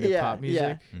alternative pop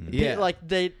music. Yeah. Like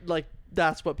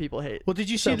that's what people hate. Well, did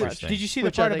you So see much. did you see the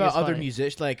Which I part think about is other funny.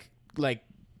 musicians like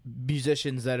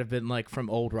musicians that have been like from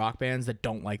old rock bands that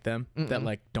don't like them that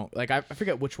like don't like I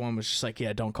forget which one was just like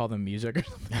don't call them music or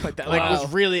something like that. Like it Wow.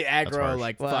 was really That's aggro harsh.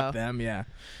 like Wow. fuck them, yeah.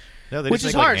 No, they Which just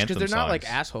is make, like, harsh because they're anthem not like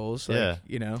songs. assholes. Like, Yeah.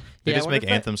 you know. They Yeah, I just wonder make if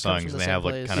that anthem comes from songs the and they same have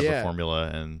like place. kind of Yeah. a formula,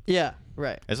 and Yeah,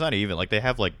 right. it's not even like they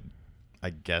have like I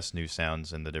guess new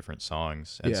sounds in the different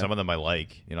songs, and Yeah. some of them I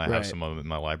like. You know, I Right. have some of them in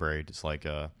my library. Just like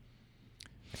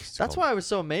That's why I was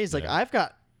so amazed. Like Yeah. I've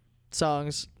got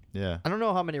songs. Yeah. I don't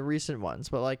know how many recent ones,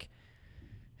 but like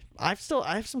I have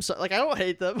some like I don't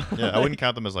hate them. Yeah, I wouldn't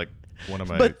count them as like one of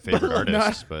my but favorite like,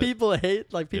 artists, but people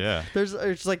hate like people. Yeah. There's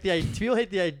it's like people hate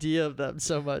the idea of them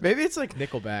so much. Maybe it's like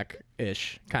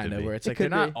Nickelback-ish kind Could of be. where it's It like they're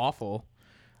could not be. awful.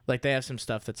 Like they have some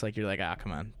stuff that's like you're like,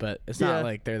 come on, but it's Yeah. not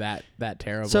like they're that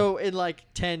terrible. So in like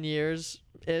 10 years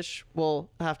ish, we'll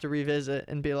have to revisit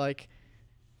and be like,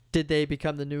 did they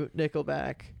become the new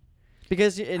Nickelback?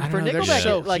 Because I don't for know, they're Nickelback,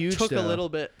 so it like huge, took a though. little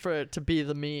bit for it to be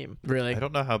the meme. really, I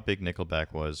don't know how big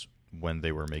Nickelback was when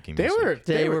they were making they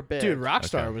music. were big. Dude,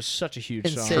 Rockstar Okay. was such a huge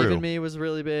And song. True. Saving Me was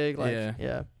really big. Like, Yeah.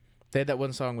 yeah. They had that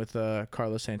one song with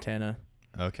Carlos Santana.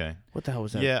 Okay. What the hell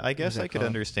was that? Yeah, I What was guess that I could called?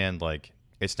 understand like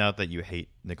it's not that you hate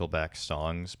Nickelback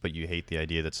songs, but you hate the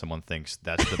idea that someone thinks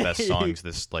that's the best songs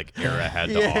this like era had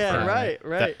to Yeah, offer. right,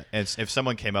 right. And if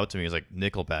someone came out to me and was like,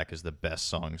 Nickelback is the best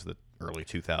songs that early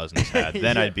 2000s had,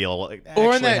 then Yeah. I'd be like,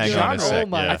 Or in actually, that hang on genre. a sec. Oh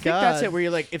my yeah. I think that's God. it. Where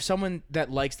you're like, if someone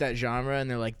that likes that genre and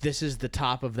they're like, this is the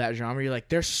top of that genre, you're like,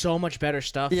 there's so much better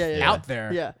stuff Yeah, yeah, yeah. out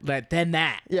there Yeah. than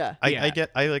that. Yeah.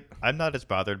 I'm not as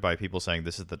bothered by people saying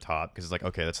this is the top because it's like,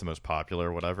 okay, that's the most popular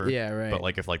or whatever. Yeah, right. But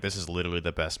like if like this is literally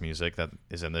the best music that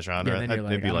is in the genre, then you're I'd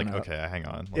like, be I like, don't know. okay, hang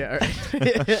on. Like,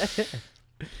 Yeah.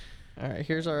 All right,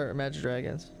 here's our Imagine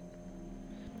Dragons.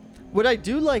 What I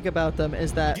do like about them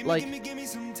is that, like,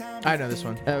 I know this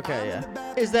one. okay,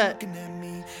 yeah, is that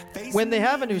when they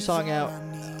have a new song out,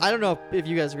 I don't know if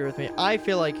you guys agree with me. I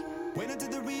feel like,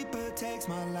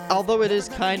 although it is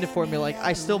kind of formulaic,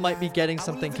 I still might be getting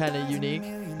something kind of unique.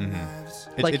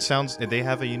 Like- it sounds they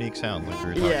have a unique sound like we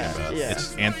were talking Yeah, about. yeah.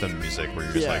 It's anthem music where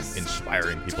you're just Yeah. like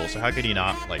inspiring people. So how could you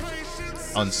not like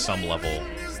on some level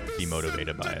be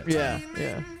motivated by it? Yeah,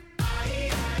 yeah,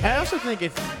 I also think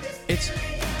it's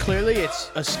clearly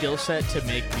it's a skill set to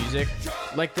make music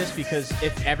like this because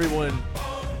if everyone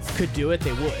could do it,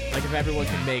 they would. Like if everyone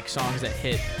could make songs that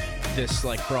hit this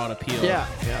like broad appeal. yeah.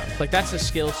 Like that's a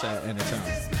skill set in its own.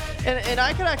 And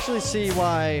I could actually see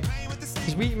why,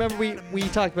 because we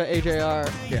talked about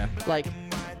AJR. Yeah. Like,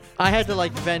 I had to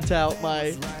like vent out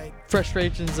my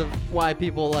frustrations of why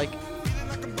people like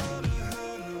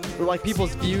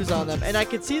people's views on them, and I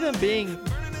could see them being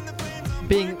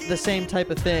the same type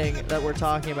of thing that we're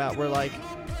talking about, where like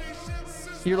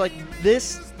you're like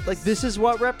this is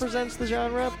what represents the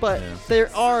genre, but Yeah.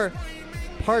 there are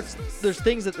there's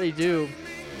things that they do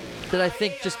that I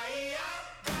think just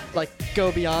like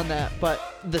go beyond that, but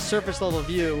the surface level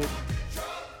view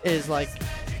is like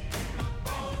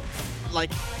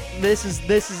this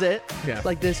is it. Yeah.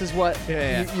 Like this is what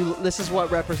Yeah, yeah. You this is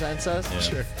what represents us. Yeah.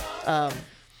 Sure.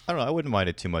 I don't know. I wouldn't mind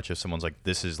it too much if someone's like,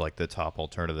 "This is like the top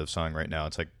alternative song right now."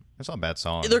 It's like it's not a bad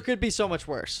song. There could be so much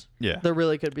worse. Yeah. There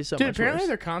really could be so Dude, much apparently worse.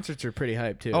 their concerts are pretty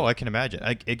hyped too. Oh, I can imagine.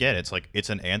 Again, it's like it's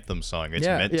an anthem song. It's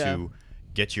Yeah. meant Yeah. to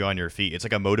get you on your feet. It's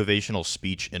like a motivational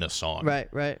speech in a song. Right,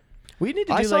 right. we need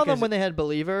to do I saw like them when they had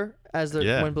Believer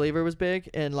Yeah. when Believer was big,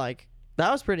 and like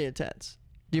that was pretty intense.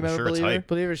 Do you I'm remember sure it's Believer? hype.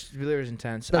 Believers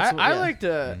intense. That's I what- yeah. liked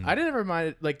I didn't ever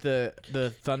mind like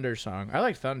the Thunder song. I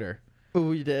like Thunder.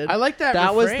 Ooh, you did. I like that.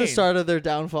 That was the refrain. start of their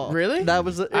downfall. Really? That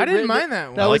was. I didn't mind that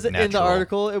one. That I was like in the Natural.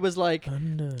 article. It was like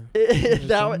Thunder. in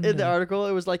the article.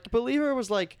 It was like Believer was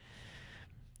like.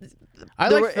 I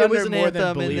there like were- it was Thunder an more than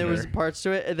anthem, and there was Believer. parts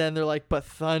to it, and then they're like, but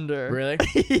Thunder. Really?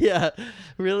 Yeah,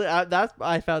 really.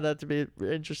 I found that to be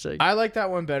interesting. I like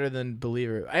that one better than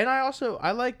Believer. And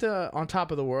I liked On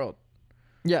Top of the World.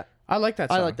 Yeah. I like that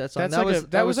song. I like that song. That's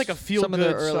that was like a feel some of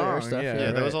their good earlier song. stuff, Yeah, Yeah,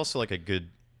 right. that was also like a good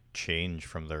change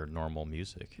from their normal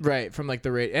music. right from like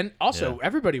the radio, and also Yeah.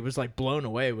 everybody was like blown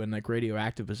away when like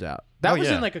Radioactive was out. That Oh, was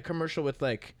yeah. in like a commercial with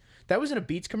like that was in a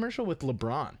Beats commercial with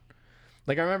LeBron.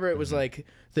 Like I remember it was like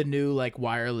the new like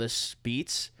wireless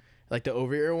Beats, like the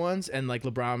over-ear ones, and like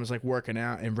LeBron was like working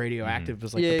out, and Radioactive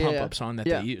was like Yeah, the yeah, pump yeah. up song that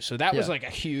Yeah. they used. So that was Yeah. like a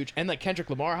huge, and like Kendrick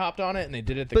Lamar hopped on it, and they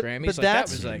did it at the But, Grammys. but Like, that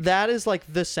that's was like that is like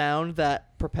the sound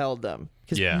that propelled them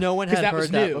because Yeah. no one 'Cause had that was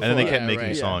heard that new. before. And then they kept Yeah, making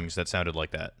right. songs that sounded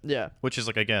like that. Yeah. Which is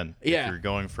like, again, Yeah. if you're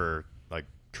going for like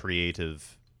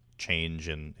creative change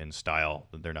in style,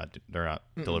 they're not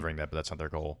delivering that, but that's not their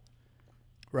goal.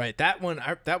 right. That one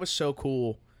that was so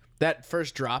cool. That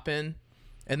first drop in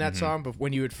that song, but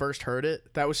when you had first heard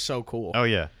it, that was so cool. Oh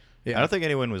yeah. Yeah. I don't think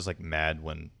anyone was like mad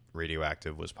when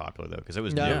Radioactive was popular though, because it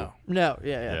was No. new. No.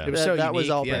 Yeah. Yeah. It was that, so that was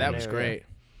unique. all. Yeah, brand that was new, great.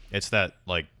 It's that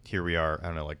like here we are. I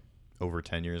don't know, like over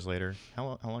 10 years later.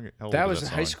 How old That was was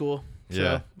that high song? school. So,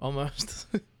 Yeah. almost.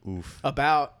 Oof.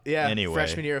 About Anyway.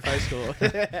 freshman year of high school.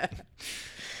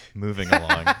 Moving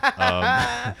along.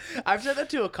 I've said that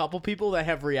to a couple people that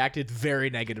have reacted very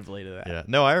negatively to that. Yeah.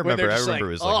 No, I remember. they're I just remember like,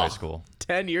 it was like high "Oh, school.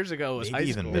 10 years ago was Maybe high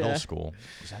even school. middle Yeah. school.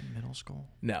 Was that middle school?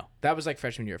 No, that was like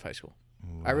freshman year of high school.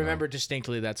 I remember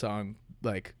distinctly that song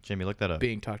like Jamie, look that up.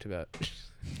 being talked about.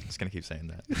 Just gonna keep saying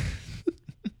that.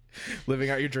 Living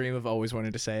out your dream of always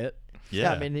wanting to say it. Yeah.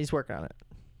 Yeah. I mean, he's working on it.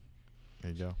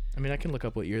 there you go. I mean, I can look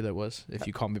up what year that was if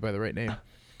you call me by the right name.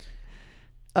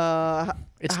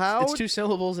 It's how it's 2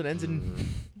 syllables and ends in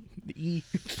E.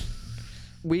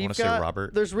 we've wanna say got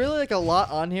Robert. there's really like a lot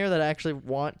on here that I actually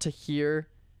want to hear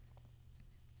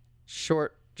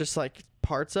short just like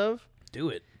parts of. Do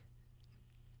it.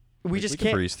 We just we can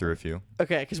can't breeze through a few.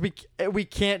 okay because we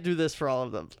can't do this for all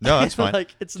of them. No, that's fine.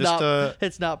 Like it's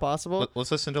Just, not possible.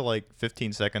 Let's listen to like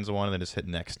 15 seconds of one and then just hit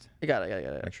next. I got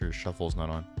it. Make sure your shuffle's not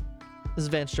on. This is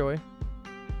Vance Joy.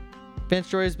 Vance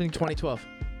Joy has been 2012.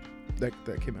 That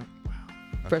came out.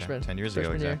 Okay, Freshman. 10 years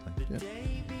Freshman ago, year.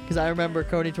 exactly. because I remember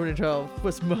Coney 2012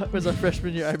 was our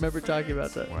freshman year. I remember talking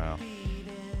about that. Wow.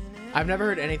 I've never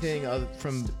heard anything other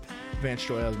from Vance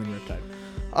Joy other than Riptide.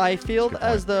 I feel Good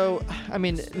as point. though, I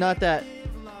mean, not that,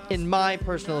 in my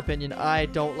personal opinion, I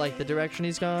don't like the direction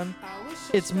he's gone.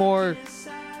 It's more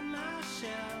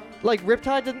like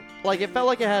Riptide didn't like. It felt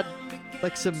like it had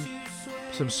like some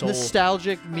Some soul.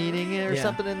 nostalgic meaning or Yeah.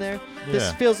 something in there. This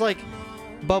Yeah. feels like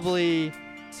bubbly,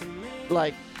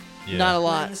 like Yeah. not a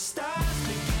lot.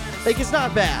 Like it's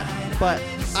not bad, but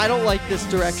I don't like this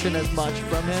direction as much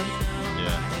from him.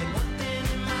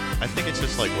 Yeah. I think it's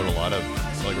just like what a lot of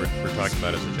like we're talking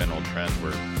about as a general trend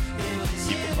where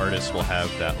artists will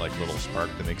have that like little spark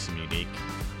that makes them unique,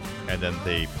 and then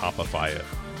they popify it.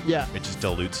 Yeah. It just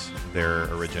dilutes their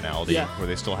originality, Yeah. where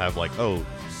they still have like, oh,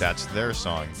 that's their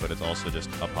song, but it's also just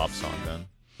a pop song. Then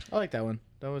I like that one.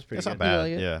 That was pretty it's good. not bad.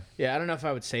 like it? Yeah. Yeah, I don't know if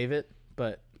I would save it,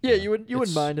 but Yeah, you wouldn't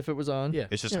It's- mind if it was on. yeah.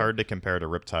 It's just Yeah. hard to compare to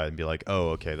Riptide and be like, oh,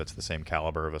 okay, that's the same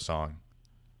caliber of a song.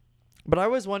 But I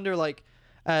always wonder, like,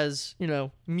 as you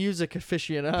know, music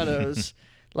aficionados,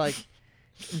 like,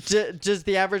 does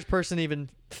the average person even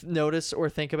notice or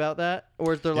think about that,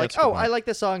 or is they're like, that's a good oh, point. I like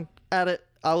this song, add it,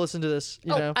 I'll listen to this,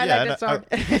 you know? I Yeah, like that song.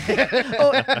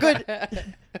 Oh,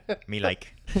 good. Me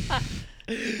like.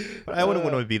 But I wouldn't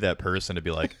want to be that person to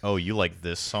be like, oh, you like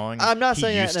this song? I'm not He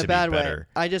saying that used in a to be bad way. better."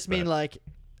 I just mean but-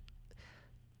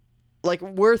 like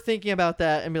we're thinking about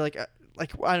that and be like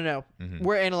I don't know, Mhm.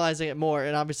 we're analyzing it more,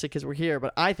 and obviously because we're here,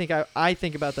 but I think I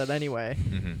think about that anyway.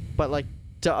 Mhm. But like,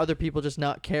 do other people just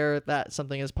not care that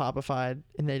something is popified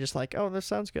and they just like, oh, this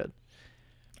sounds good?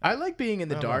 I like being in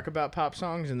the I don't dark know. about pop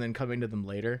songs and then coming to them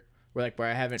later, where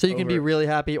I haven't. So you can be really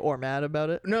happy or mad about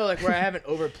it. No, like where I haven't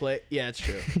overplayed. Yeah, it's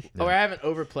true. Yeah. Or I haven't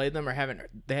overplayed them, or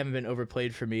they haven't been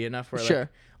overplayed for me enough. Where Sure.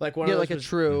 like one Get of like those a was,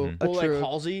 true, Mhm. a well, true. like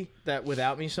Halsey, that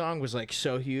 "Without Me" song was like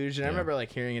so huge, and I Yeah. remember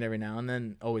like hearing it every now and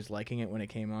then, always liking it when it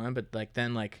came on. But like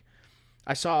then like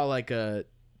I saw like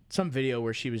some video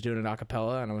where she was doing it a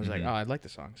cappella, and I was like, Mhm. oh, I'd like the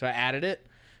song, so I added it,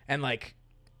 and like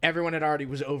everyone had already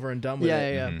was over and done with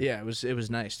it. Yeah. Mhm. Yeah, it was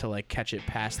nice to like catch it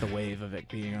past the wave of it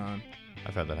being on.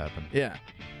 I've had that happen. Yeah.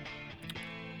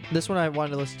 This one I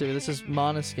wanted to listen to. This is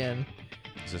Måneskin.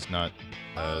 Is this not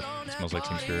Smells Like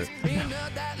Teen Spirit?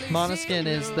 Måneskin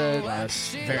is the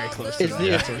That's very close to is the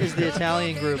that. is the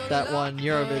Italian group that won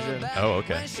Eurovision Oh,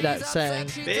 okay. that sang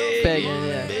Begging,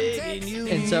 yeah.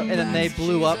 And then they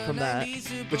blew up from that.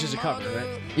 Which is a cover,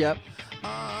 right? Yep.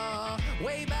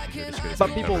 They're just good at But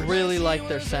doing people covers. really like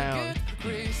their sound.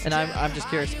 And I'm just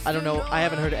curious. I don't know. I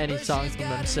haven't heard any songs from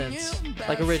them since,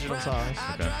 like original songs.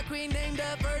 Okay.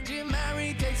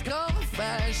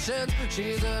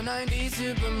 She's a 90s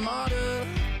supermodel.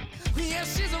 Yeah,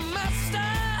 she's a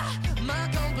master. My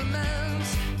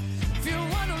compliments. If you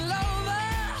want to love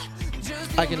her,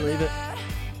 just I can leave it.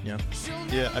 Yeah.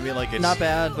 Yeah, I mean, like, it's Not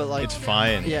bad, but like It's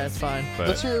fine. Yeah, it's fine. But-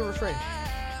 Let's hear the refrain.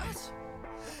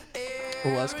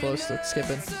 Oh, that's close to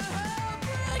skipping.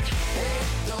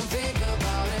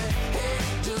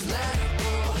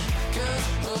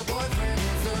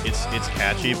 It's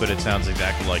catchy, but it sounds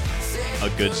exactly like a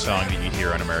good song that you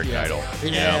hear on American Idol. you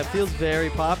Yeah, know? it feels very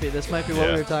poppy. This might be what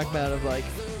Yeah. we were talking about of like,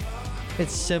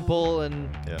 it's simple and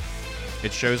Yeah.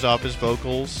 It shows off his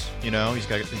vocals. You know, he's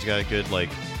got a good like,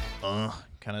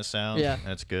 kind of sound. Yeah.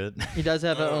 That's good. he does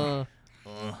have a.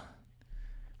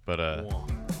 But yeah.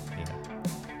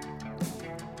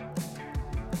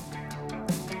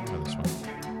 Oh, this one.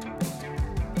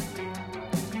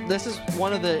 This is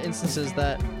one of the instances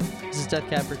that this is Death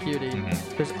Cab for Cutie.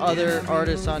 Mhm. There's other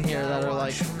artists on here that are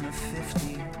like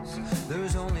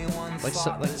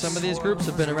some of these groups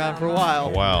have been around for a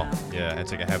while. Oh wow. Yeah.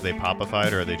 It's like, have they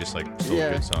popified or are they just like still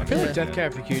Yeah. good songs? I feel like Yeah. Death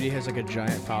Cab for Cutie has like a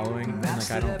giant following, and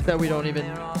like I don't. That we don't even,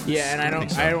 Yeah, and I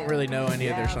think so. don't really know any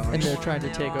of their songs. and they're trying to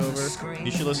take over.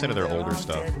 You should listen to their older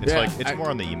stuff. It's Yeah, like it's more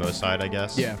on the emo side, I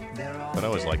guess. Yeah. But I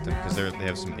always liked them because they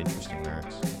have some interesting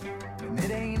lyrics.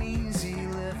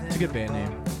 It's a good band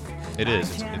name. It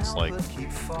is. It's like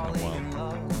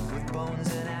well,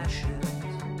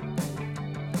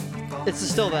 It's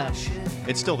still them.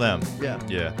 it's still them. Yeah.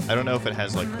 Yeah. I don't know if it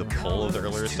has like the pull of the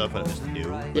earlier stuff, but it was new.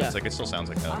 But Yeah. It's like it still sounds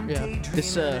like them. Yeah.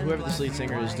 This whoever this lead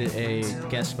singer is did a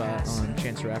guest spot on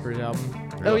Chance the Rapper's album.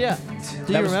 Oh yeah. Do That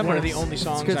you was remember? one of the only It's a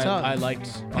songs good song. I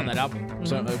liked on that album.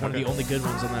 So one of the only good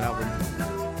ones on that album.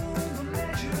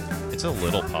 It's a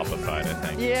little popified, I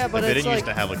think. Yeah, but like, they it's didn't used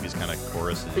like- to have like these kind of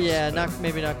choruses. Yeah, but-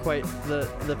 maybe not quite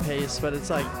the pace, but it's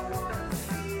like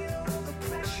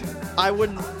I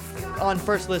wouldn't on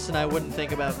first listen I wouldn't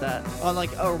think about that. On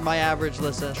like my average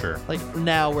listen. Sure. Like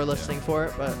now we're listening for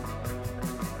it, but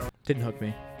Didn't hook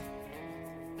me.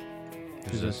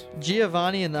 Who's this?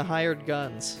 Giovanni and the Hired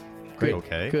Guns. Great.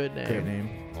 Okay. Good name. Great name.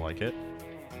 I like it.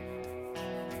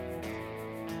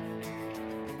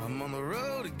 I'm on the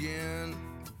road again.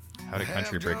 How did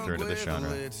country break through into this genre?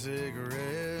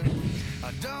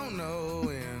 I don't know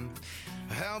when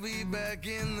I'll be back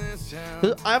in this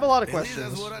town. I have a lot of That's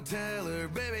questions. what I tell her,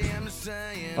 baby, I'm just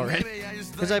saying. Alright.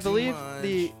 Because I believe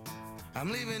the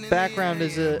background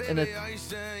is an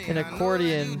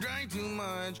accordion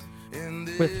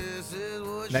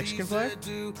with Mexican flag?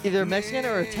 either Mexican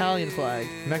or Italian flag.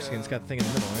 Mexican's got the thing in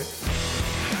the middle, right?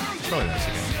 Probably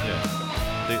Mexican. Yeah.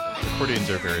 The accordions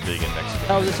are very big in Mexico.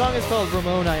 Oh, the song is called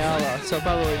Ramon Ayala, so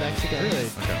probably Mexican. Really?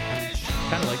 Okay.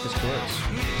 Kind of like this chorus.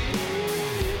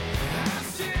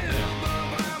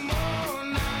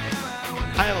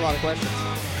 I have a lot of questions. I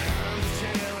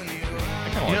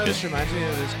kind of You know, like this this. reminds me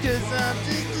of this. 'Cause I'm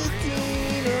just a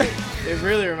teen. It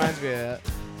really reminds me of that.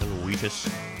 Little Wheatus.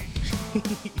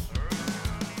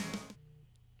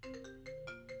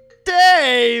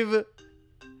 Dave!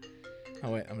 Oh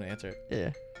wait, I'm gonna answer it.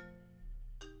 Yeah.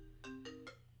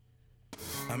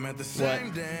 I'm at the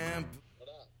same damn.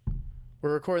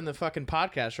 We're recording the fucking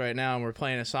podcast right now, and we're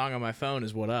playing a song on my phone.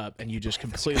 Is what up? And you just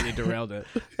completely derailed it.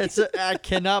 I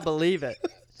cannot believe it.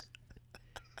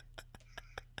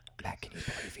 Matt, can you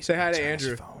believe he's Say hi to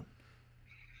answering his Andrew. phone?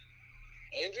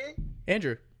 Andrew?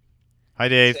 Andrew. Hi,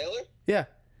 Dave. Saylor? Yeah.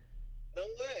 No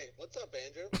way. What's up,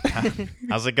 Andrew?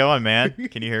 How's it going, man?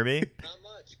 Can you hear me? Not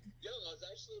much. Yo, I was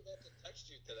actually about to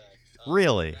text you today.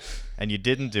 Really? And you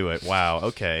didn't do it. Wow.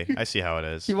 Okay. I see how it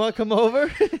is. You want to come over?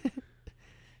 Not yet.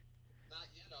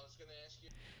 I was going to ask you.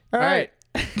 All right.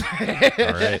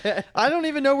 All right. I don't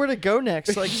even know where to go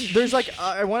next. Like, there's like,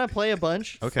 I want to play a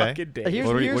bunch. Okay. Fucking Dave. Here's-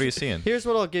 What are you here's- seeing? Here's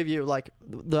what I'll give you, like,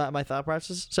 my thought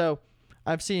process. So,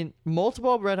 I've seen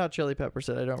multiple Red Hot Chili Peppers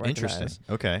that I don't recognize. Interesting.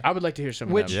 Okay. I would like to hear some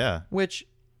Which, of them. Yeah. which,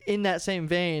 in that same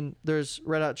vein, there's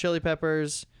Red Hot Chili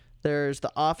Peppers, there's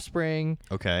The Offspring,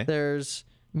 Okay. there's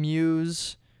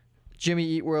Muse, Jimmy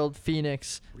Eat World,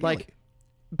 Phoenix, like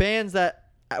bands that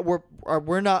were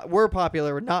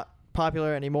popular, were not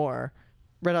popular anymore.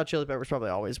 Red Hot Chili Peppers probably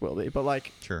always will be, but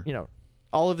like, Sure. you know,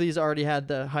 all of these already had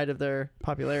the height of their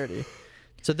popularity.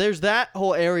 So there's that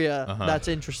whole area that's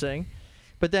interesting.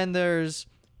 But then there's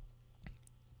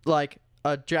like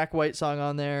a Jack White song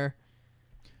on there.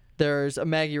 There's a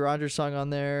Maggie Rogers song on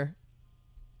there.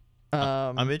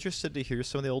 I'm interested to hear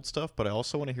some of the old stuff, but I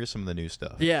also want to hear some of the new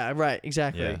stuff. Yeah, right,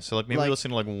 exactly. Yeah. So like maybe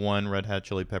listen to like one Red Hot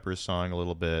Chili Peppers song a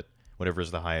little bit, whatever is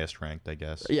the highest ranked, I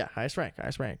guess. Yeah, highest rank,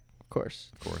 of course.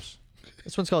 Of course.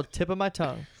 This one's called Tip of My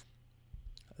Tongue.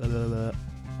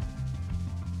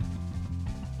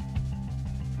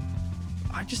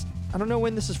 I don't know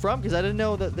when this is from because I didn't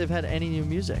know that they've had any new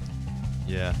music.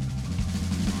 Yeah.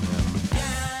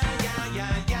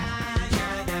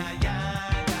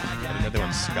 Another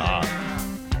one, ska.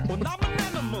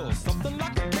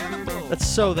 That's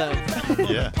so them.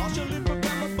 Yeah.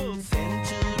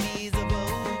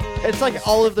 It's like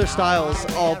all of their styles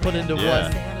all put into Yeah.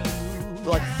 one,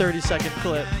 like 30-second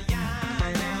clip.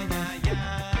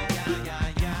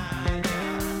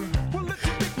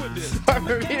 Hard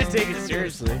for me to take it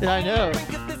seriously. Yeah, I know.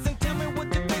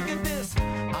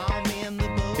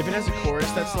 If it has a chorus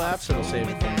that slaps, it'll save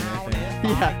it for me, I think.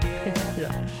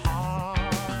 Yeah. yeah.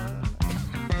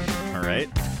 All right.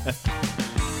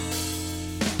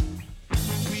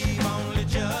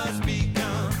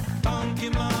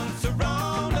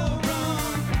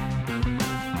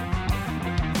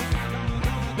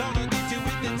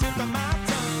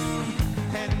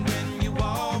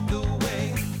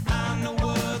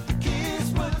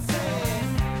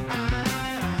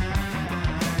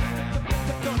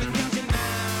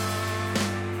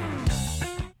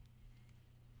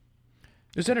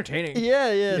 It's entertaining.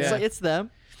 Yeah, yeah. It's Yeah. like it's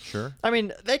them. Sure. I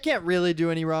mean, they can't really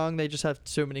do any wrong. They just have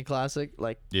so many classic,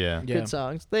 like, Yeah. Yeah. good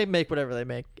songs. They make whatever they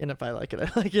make, and if I like it, I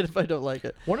like it. If I don't like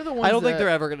it, One of the ones I don't think that- they're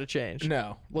ever gonna change.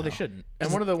 No. Well, they shouldn't.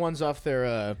 And one of the ones off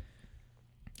their,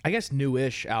 I guess,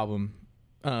 newish album,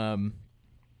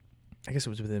 I guess it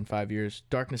was within 5 years.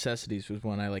 Dark Necessities was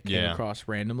one I like came Yeah. across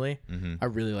randomly. Mm-hmm. I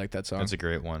really like that song. That's a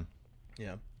great one.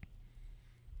 Yeah.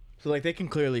 So like they can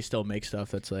clearly still make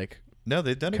stuff that's like No,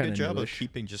 they've done a Kinda good job of newish.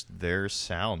 keeping just their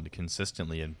sound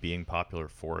consistently and being popular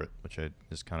for it, which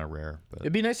is kind of rare. But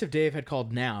it'd be nice if Dave had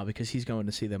called now because he's going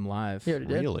to see them live. He already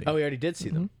did. really, Oh, he already did see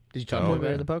them. Did you talk Oh, to him Movie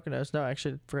about in it? the Poconos. No, I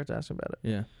actually forgot to ask him about it.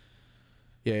 Yeah.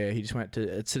 Yeah, he just went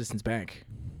to at Citizens Bank.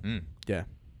 Mm, Yeah.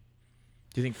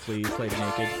 Do you think Flea played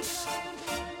naked?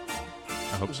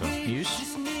 I hope so. Use?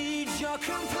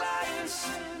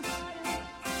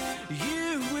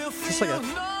 Just like a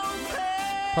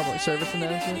public service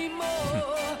announcement.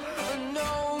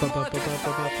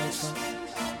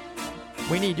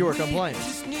 We need your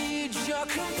compliance.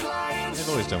 They've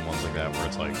always done ones like that where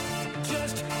it's like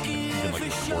even like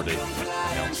recorded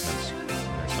announcements in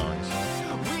their songs.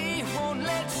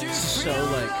 So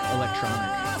like electronic.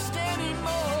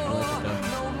 I like it though.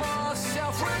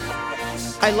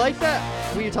 I like that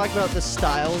when you talk about the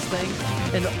styles thing,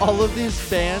 and all of these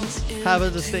bands have a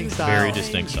distinct style. Very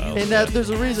distinct styles. And that there's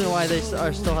a reason why they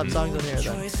are still have songs on here.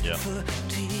 Then. Yeah.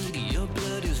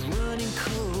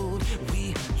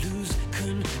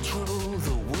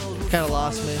 Kind of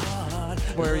lost me.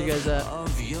 Where are you guys at? I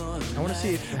want to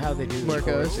see how they do Where it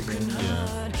chorus goes. again.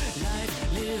 Yeah.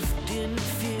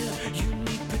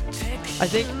 I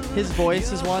think his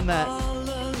voice is one that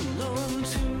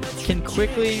can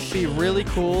quickly be really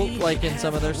cool, like in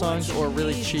some of their songs, or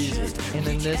really cheesy. And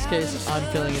in this case, I'm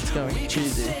feeling it's going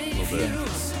cheesy. A little bit.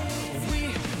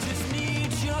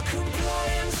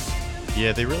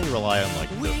 Yeah, they really rely on like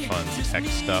the fun tech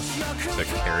stuff to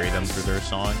carry them through their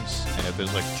songs. And if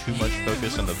there's like too much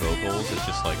focus on the vocals, it's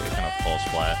just like it kind of falls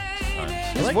flat sometimes.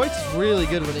 His voice is really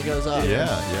good when he goes up. Yeah,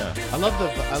 yeah. I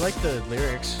like the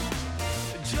lyrics.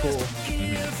 It's cool.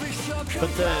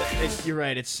 But you're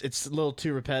right. It's a little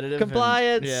too repetitive. and-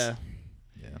 Compliance. yeah.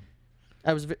 Yeah.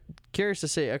 I was curious to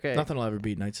see. Okay. Nothing will ever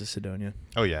beat Knights of Sidonia.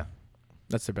 Oh yeah.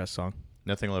 That's their best song.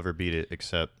 Nothing will ever beat it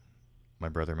except my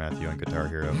brother Matthew on Guitar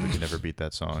Hero, who can never beat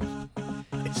that song. All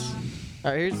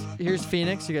right, here's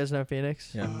Phoenix. You guys know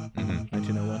Phoenix? Yeah. Mm-hmm.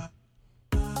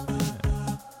 1901.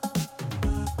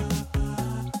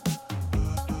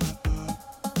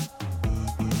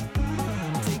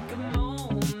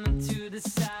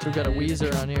 We've got a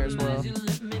Weezer on here as well.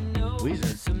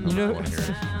 Weezer. You know, I wanna hear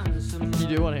it. you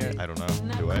do want to hear it. I don't know.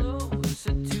 Do I?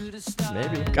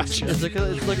 Maybe. Gotcha. It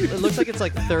looks like it's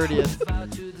like 30th.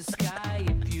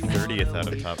 30th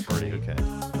out of top 40. Okay.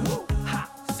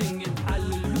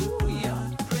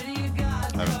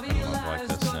 I don't like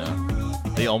this now.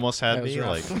 They almost had That was me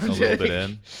rough. like a little bit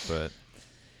in,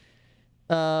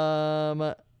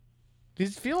 but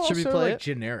These feel Should we also play like it?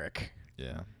 generic.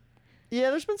 yeah. yeah,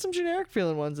 there's been some generic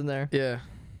feeling ones in there. Yeah.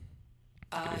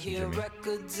 I Give it to hear Jimmy.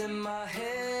 records in my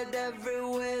head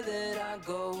everywhere that I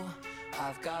go.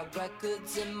 I've got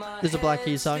records in my There's a Black head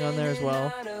Keys song on there as well,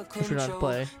 spinning out of which we're not to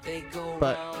play. control. They go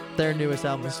But round their and newest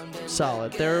album is round and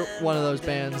solid. They're one of those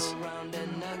bands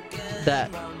that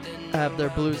have their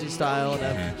bluesy style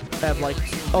and have like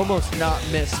almost not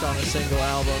missed on a single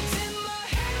album.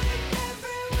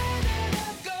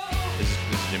 This is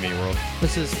Jimmy World.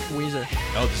 This is Weezer.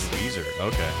 Oh, this is Weezer.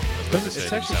 Okay. I was about to say, It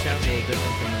it actually sounds sounds a little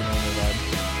different from their normal vibe.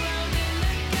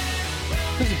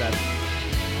 This is bad.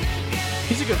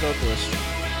 He's a good vocalist.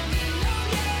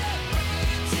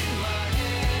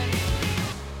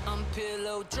 I'm pillow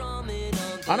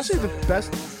Honestly, the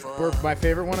best or my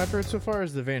favorite one I've heard so far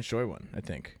is the Vance Joy one. I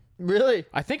think. Really?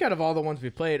 I think out of all the ones we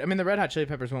played, I mean, the Red Hot Chili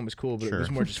Peppers one was cool, but it was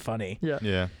Sure. more just funny. Yeah.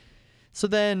 Yeah. So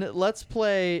then let's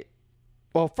play.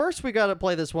 Well, first we got to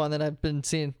play this one that I've been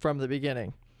seeing from the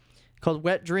beginning, called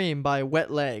 "Wet Dream" by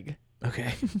Wet Leg.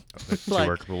 Okay. Two Like-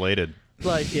 work related.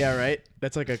 Like, Yeah, right.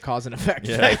 That's like a cause and effect.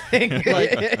 Yeah. I think.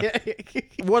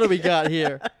 what do we got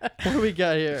here? What do we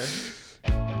got here?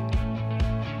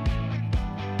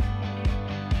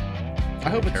 I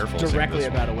hope it's Careful singing directly this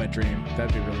about a wet dream.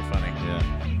 That'd be really funny.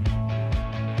 Yeah.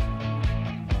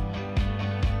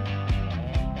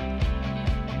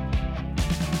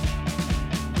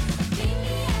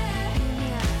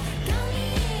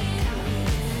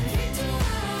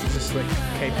 Is this like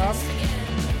K-pop?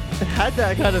 It had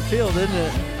that kind of feel, didn't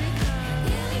it?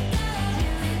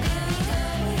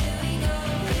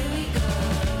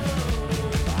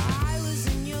 I was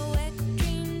in your wet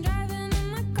dream, driving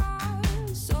in my car.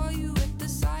 Saw you at the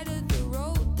side of the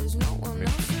road. There's no one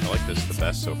else I like this the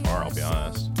best so far, I'll be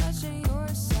honest. touching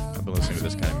yourself. I've been listening to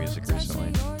this kind of music recently.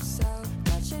 Yourself,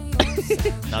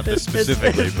 Not this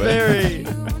specifically, it's but very.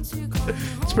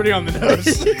 It's pretty on the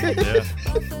nose. yeah.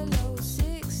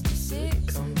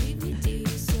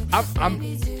 I'm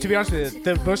to be honest with you,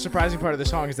 the most surprising part of the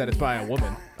song is that it's by a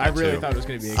woman. I really too. thought it was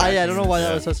going to be a guy. I don't know why that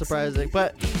Yeah. was so surprising,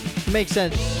 but it makes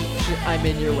sense. I'm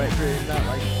in your wet dream, not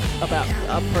like about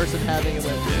a person having a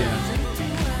wet dream.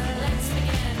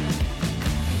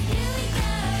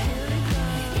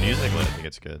 Musically, I think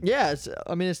it's good. Yeah,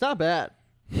 I mean, it's not bad.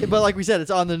 But like we said,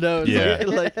 it's on the nose. Yeah.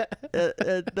 Like,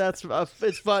 that's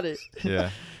it's funny. Yeah.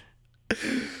 All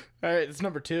right, it's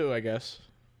number 2, I guess,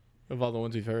 of all the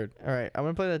ones we've heard. All right, I'm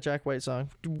gonna play that Jack White song.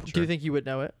 Do Sure. you think you would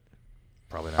know it?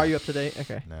 Probably not. Are you up to date?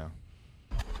 Okay. No.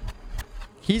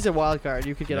 He's a wild card.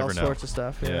 You could get all Never know. sorts of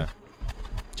stuff. Yeah.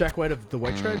 Jack White of the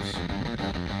White Stripes.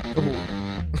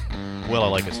 Well, I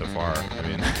like it so far. I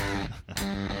mean,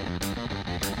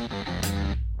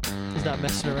 He's not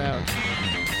messing around.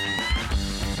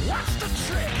 What's the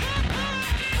trick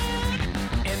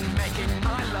in making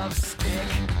my love stick?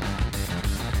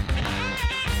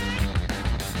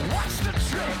 What's the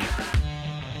trick?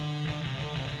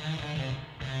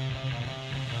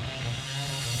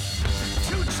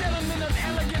 Two gentlemen of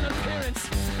elegant appearance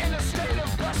in a state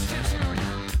of prostitute.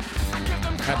 I give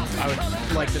them I would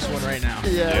like this one right now.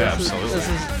 Yeah, Yeah, this is- absolutely.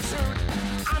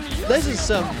 This is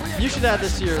some. You should add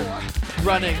this to your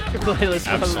running playlist.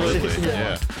 probably. absolutely.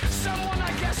 Yeah. someone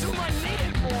I guess whom I need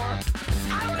it for.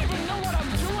 I don't even know what I'm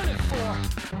doing it for.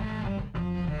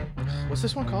 What's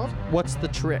this one called? What's the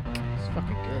trick? It's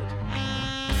fucking good.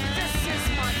 This is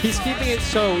my He's keeping it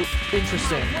so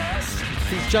interesting.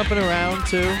 He's jumping around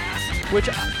too, which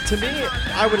to me,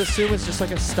 I would assume is just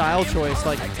like a style choice.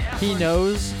 Like he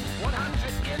knows,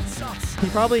 he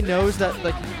probably knows that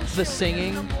like the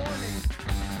sing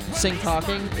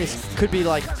talking could be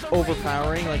like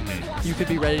overpowering. Like you could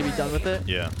be ready to be done with it.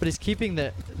 Yeah. But he's keeping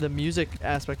the music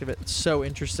aspect of it so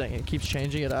interesting. It keeps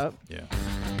changing it up. Yeah.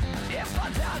 If I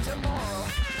die tomorrow,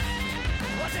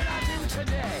 what did I do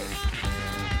today?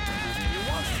 You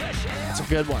want fresh air? It's a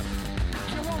good one.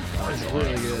 You want fresh It's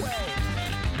really good.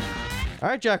 All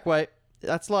right, Jack White.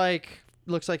 That's like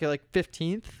looks like a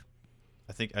 15th.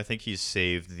 I think he's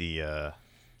saved the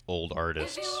old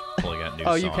artists pulling out new Oh,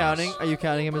 songs. are you counting? Are you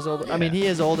counting him as older? I mean, Yeah. he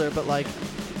is older, but like I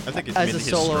think it's as I mean, a his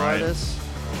solo stride- artist.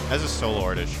 As a solo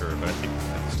artist, sure, but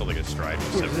I still think his stride was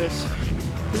Who is 70. this?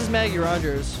 This is Maggie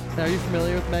Rogers. Now, are you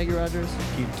familiar with Maggie Rogers?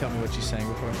 Can you tell me what you sang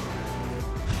before?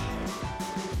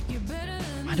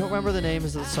 I don't remember the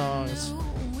names of the songs.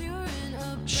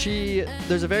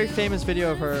 There's a very famous video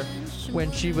of her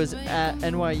when she was at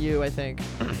NYU, I think.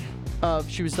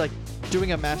 She was like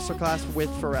doing a masterclass with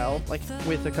Pharrell, like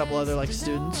with a couple other like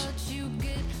students.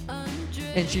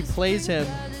 And she plays him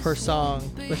her song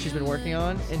that she's been working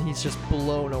on, and he's just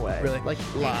blown away. Really? Like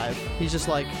live. He's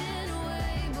like,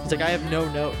 I have no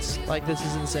notes. Like this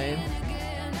is insane.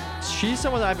 She's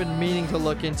someone that I've been meaning to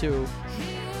look into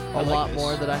a I like lot this.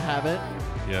 more that I haven't.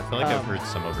 Yeah, I feel like I've Um, heard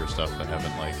some of her stuff, but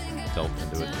haven't like delved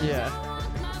into it. Yeah.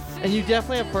 And you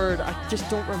definitely have heard, I just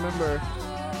don't remember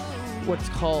what it's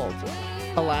called.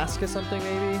 Alaska something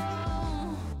maybe?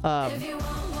 Oh,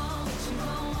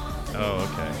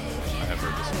 okay. I have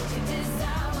heard this one.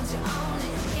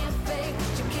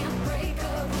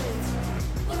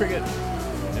 Pretty good.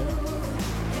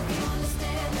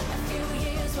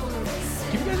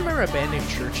 Do you guys remember a band named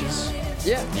Churches?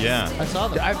 Yeah. Yeah. I saw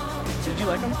them. Did you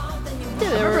like them? Yeah, I they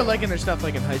remember were liking their stuff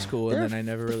like in high school, and they're then I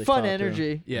never really fun followed through.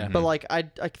 energy. Yeah. But like I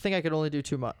think I could only do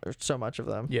too much or so much of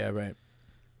them. Yeah, right.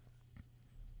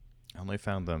 I only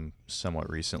found them somewhat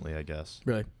recently, I guess.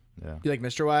 Really. Yeah. You like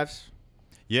Mr. Wives?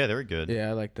 Yeah, they were good. Yeah,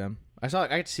 I like them. I got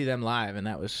to see them live, and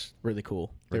that was really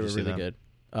cool. They Where'd were you see really them?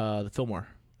 good. The Fillmore.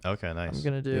 Okay, nice. I'm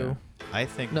gonna do. I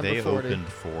think Number they 40. opened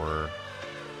for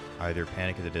either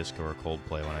Panic at the Disco or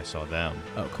Coldplay when I saw them.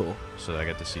 Oh, cool. So I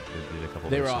got to see did a couple.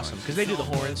 They of were their awesome songs. because they do the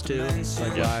horns too,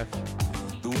 like Yeah.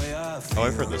 live. Oh,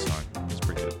 I've heard this song. It's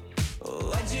pretty good.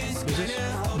 Who's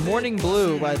this? Morning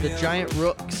Blue by the Giant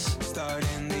Rooks.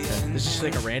 Is this just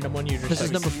like a random one? You just This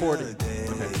is like, number 40.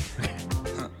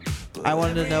 I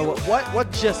wanted to know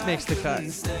what just makes the cut.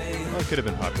 Well, it could have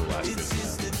been popular last week.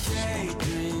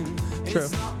 True.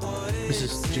 This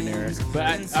is generic, but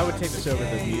I would take this over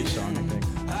the Muse song. I think.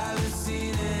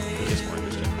 At this point,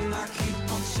 is it?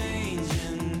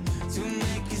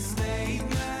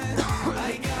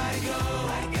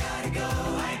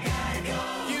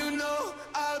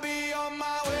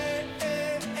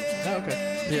 Oh,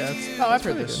 okay. Yeah. It's, Oh, I've it's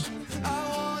heard really this. good.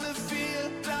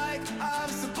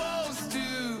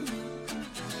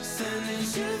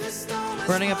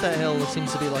 Running Up That Hill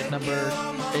seems to be like number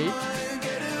 8.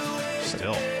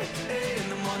 Still.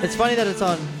 It's funny that it's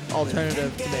on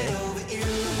alternative to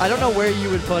me. I don't know where you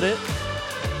would put it,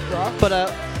 but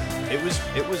It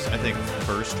was I think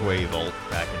first wave alt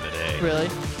back in the day. really.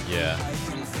 Yeah.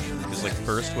 Because like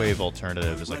first wave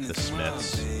alternative is like the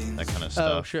Smiths, that kind of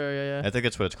stuff. Oh, sure, yeah, I think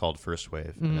that's what it's called, first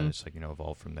wave, and then Mhm. it's like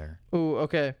evolved from there. yeah. Ooh,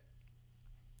 okay.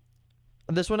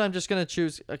 This one I'm just gonna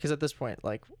choose because at this point,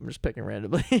 like, I'm just picking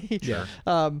randomly. Yeah.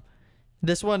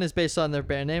 This one is based on their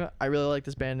band name. I really like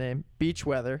this band name, Beach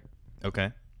Weather.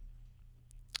 Okay.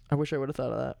 I wish I would have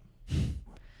thought of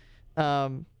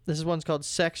that. This is one's called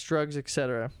Sex, Drugs,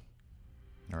 Etc.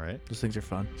 All right. Those things are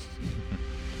fun.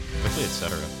 Especially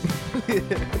etc.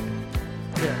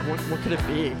 Yeah, what could it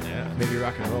be? Yeah. Maybe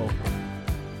rock and roll.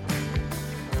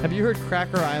 Have you heard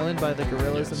Cracker Island by the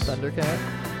Gorillas Yes. and Thundercat?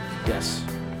 Yes.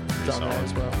 It's on there Solid.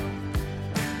 as well.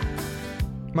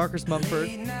 Marcus Mumford.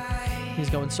 He's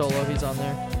going solo. He's on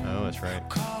there. Oh, that's right.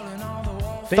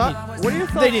 What are your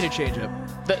thoughts? They need to change up.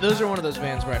 Those are one of those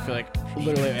bands where I feel like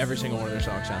literally every single one of their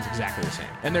songs sounds exactly the same,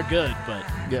 and they're good. But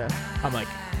Yeah. I'm like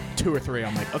 2 or 3.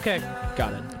 I'm like, okay,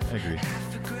 got it. I agree.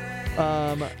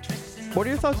 What are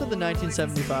your thoughts on the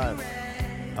 1975?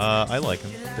 I like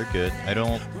them. They're good. I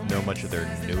don't know much of their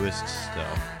newest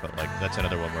stuff, but like that's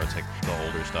another one where it's like the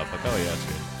older stuff. Like, oh yeah, it's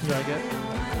good. You like it?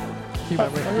 Do you I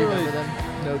remember, don't do you really remember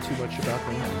them? know too much about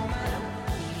them.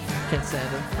 Can't stand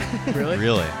them. Really?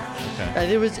 Really? Okay.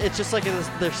 And it's just like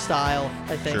their style,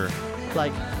 I think. Sure.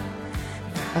 Like,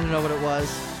 I don't know what it was.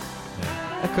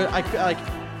 Yeah. I could, like,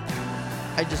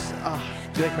 I just,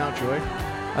 Do you like Mountjoy?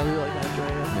 I really like that joy.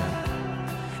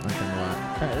 Yeah. I like them a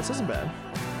lot. All right, this isn't bad.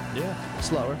 Yeah.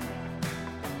 Slower.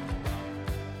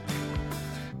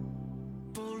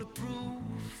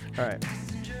 All right.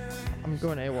 I'm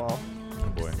going AWOL. Oh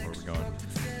boy, where are we going?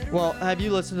 Well, have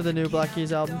you listened to the new Black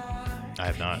Keys album? I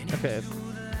have not. Okay.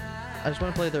 I just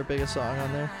want to play their biggest song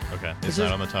on there. Okay. This It's not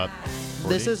is- on the top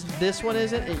 40? This one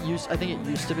isn't. I think it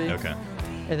used to be. Okay.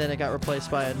 And then it got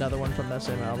replaced by another one from that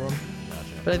same album. Gotcha.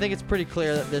 But I think it's pretty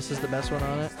clear that this is the best one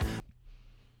on it.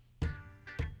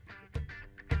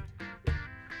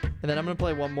 And then I'm gonna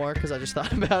play one more because I just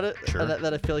thought about it Sure.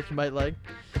 that I feel like you might like.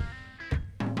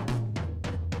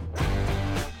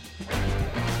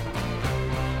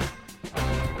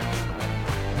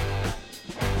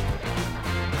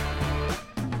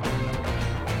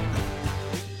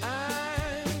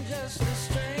 I'm just a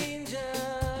stranger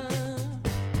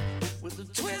with a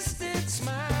twisted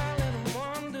smile and a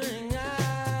wandering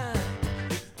eye.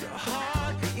 Your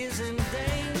heart is in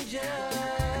danger.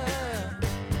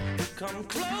 Come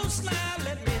close now,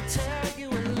 let me tell you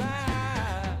a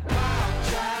lie. Wild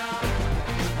child,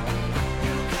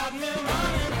 you got me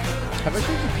running through. Have I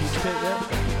seen the Peach Pit yet?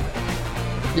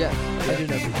 Yeah, I do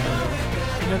know Peach Pit.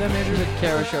 You know that Andrew? There's a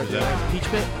Kara show. Is that- Peach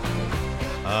Pit?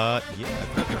 Yeah, I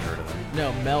think I've heard of it.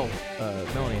 No, Melanie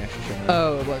actually showed me.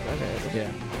 Oh, it was okay.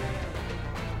 Yeah.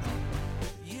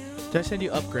 Did I send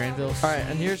you up Granville? All right,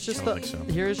 and here's just I the don't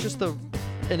think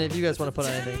and if you guys want to put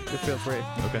on anything, feel free.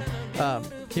 Okay.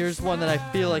 Here's one that I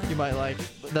feel like you might like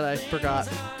that I forgot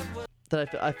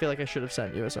that I feel like I should have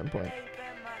sent you at some point.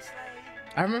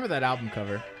 I remember that album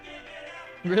cover.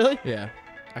 Really? Yeah.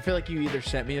 I feel like you either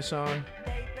sent me a song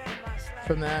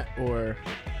from that or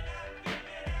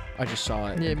I just saw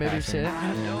it. Yeah, in maybe you've passing. seen it.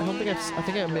 I Yeah. don't think I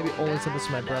think I maybe only sent this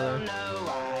to my brother.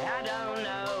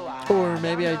 Or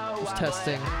maybe I was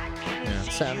testing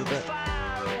sound a bit.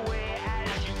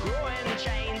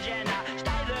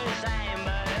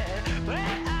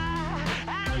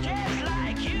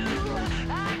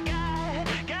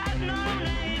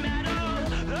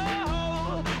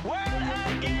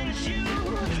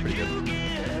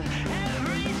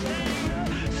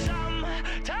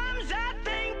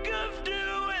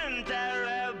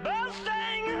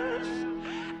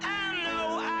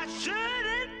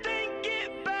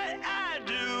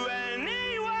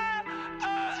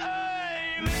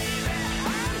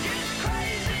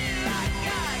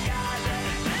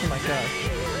 gosh.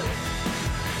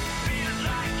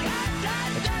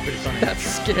 That's pretty funny. That's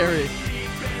scary.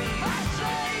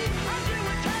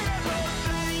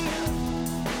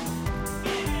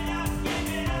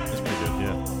 That's pretty good.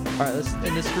 Yeah. All right, this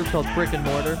in this group called Brick and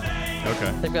Mortar.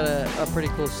 Okay. They've got a pretty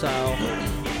cool style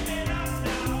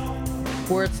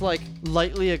where it's like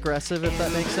lightly aggressive, if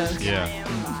that makes sense. Yeah.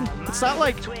 It's not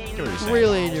like Get what you're saying.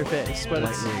 really in your face, but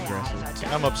it's Lightly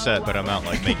aggressive. I'm upset, but I'm not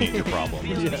like making it your problem.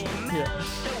 yeah.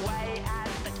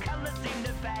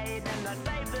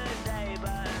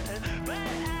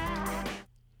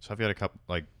 So I've got a couple,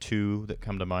 like two that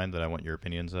come to mind that I want your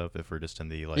opinions of if we're just in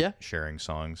the like Yeah. sharing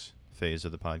songs phase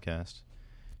of the podcast.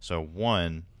 So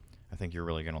one, I think you're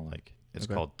really gonna like. It's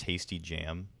Okay. called Tasty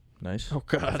Jam. Nice. Oh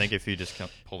god. I think if you just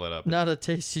pull that up, Not a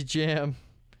tasty jam.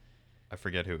 I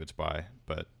forget who it's by,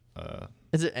 but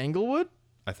Is it Englewood?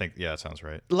 I think yeah, it sounds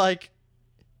right. Like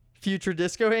future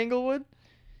disco Englewood?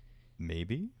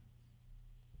 Maybe.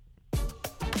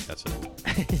 That's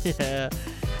it. Yeah.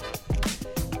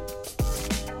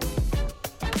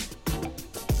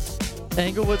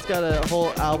 Englewood's got a whole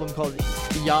album called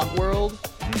Yacht World.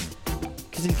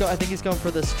 Cause I think he's going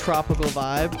for this tropical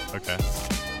vibe. Okay.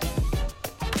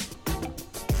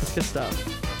 It's good stuff.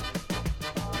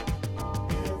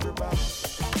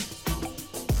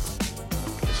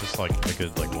 It's just like a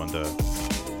good like one to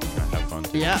kinda have fun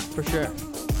to. Yeah, for sure.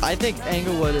 I think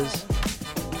Englewood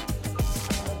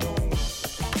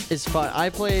is fun. I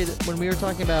played when we were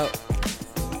talking about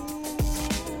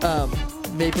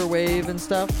vaporwave and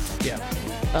stuff. Yeah.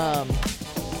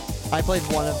 I played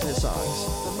one of his songs.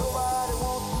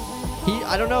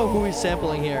 I don't know who he's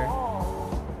sampling here,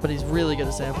 but he's really good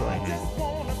at sampling.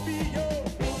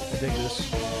 I dig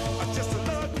this.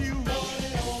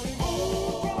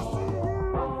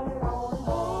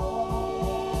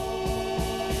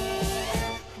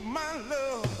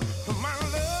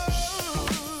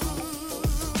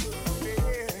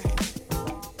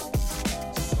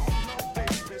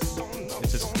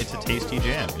 It's a tasty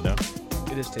jam, you know.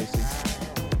 It is tasty.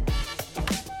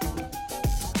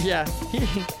 Yeah,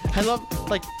 I love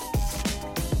like.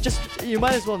 Just you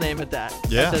might as well name it that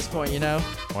Yeah. at this point, you know.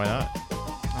 Why not?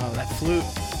 Oh, that flute.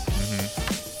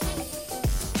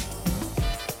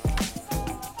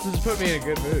 This put me in a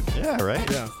good mood. Yeah, right.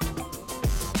 Yeah.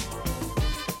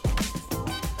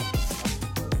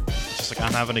 It's just like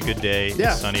I'm having a good day.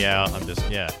 Yeah. It's sunny out. I'm just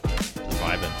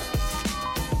vibing.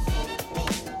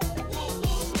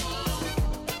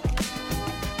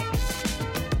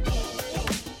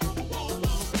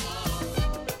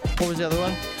 What was the other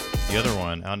one? The other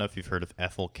one, I don't know if you've heard of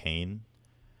Ethel Cain.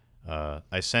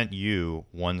 I sent you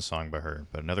one song by her,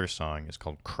 but another song is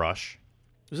called Crush.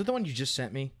 Was it the one you just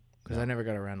sent me? Because I never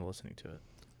got around to listening to it.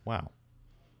 Wow.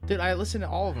 Dude, I listened to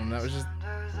all of them. That was just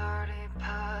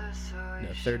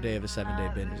the third day of a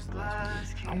 7-day binge is the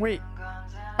last one. Oh, wait,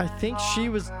 I think she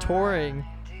was touring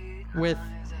with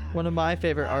one of my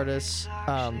favorite artists,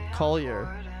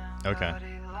 Collier, Okay.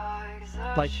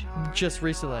 like just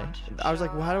recently. I was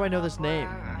like, well, how do I know this name?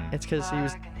 Mhm. It's because he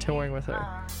was touring with her.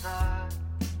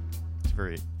 It's a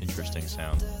very interesting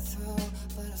sound.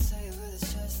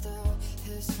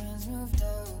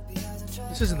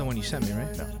 This isn't the one you sent me,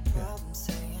 right? No.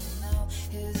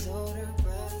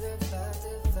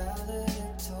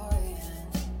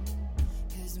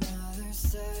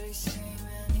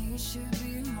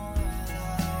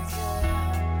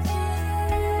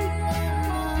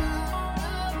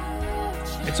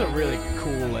 It's a really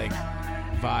cool like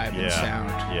vibe Yeah. and sound.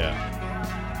 Yeah.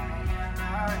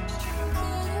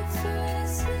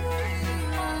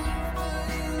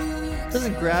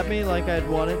 Doesn't grab me like I'd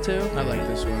want it to. I like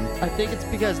this one. I think it's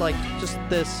because like just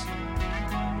this,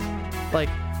 like,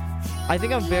 I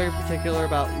think I'm very particular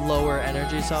about lower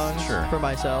energy songs Sure. for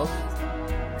myself.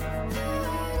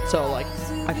 So like,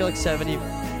 I feel like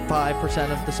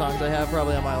 75% of the songs I have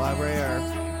probably on my library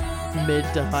are mid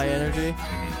to high energy.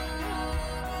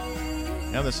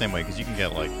 Yeah, I'm the same way because you can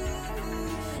get like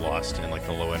lost in like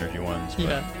the low energy ones. But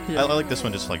Yeah, I, yeah. I like this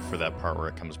one just like for that part where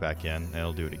it comes back in and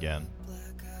it'll do it again.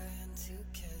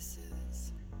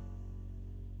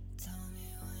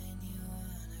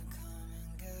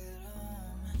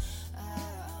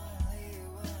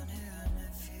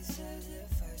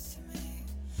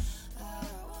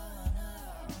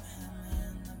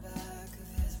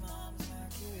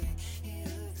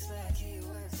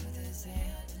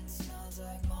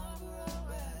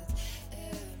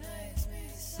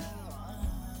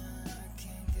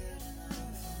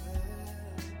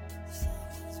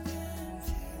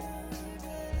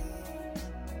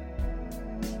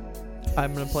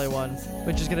 I'm gonna play one,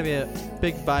 which is gonna be a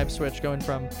big vibe switch going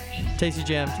from Tasty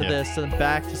Jam to Yeah. this, and then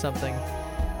back to something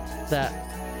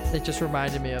that it just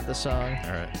reminded me of the song.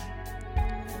 All right.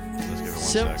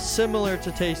 Let's give it one sec. Similar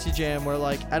to Tasty Jam, where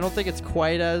like I don't think it's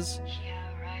quite as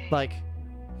like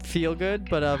feel good,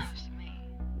 but of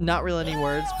not really any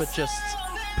words, but just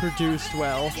produced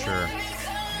well. Sure.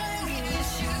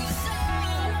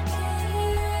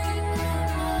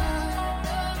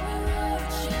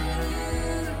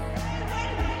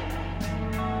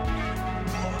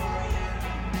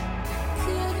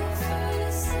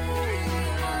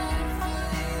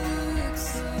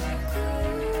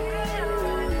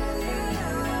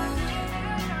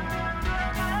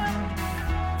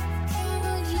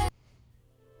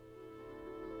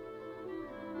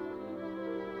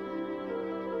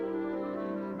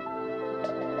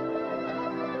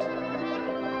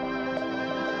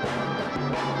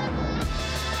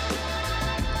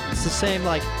 It's the same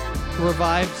like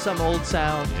revived some old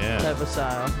sound Yeah. type of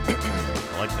style.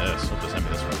 I like this. Hope this send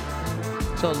me this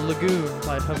one. So Lagoon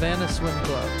by Havana Swim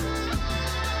Club.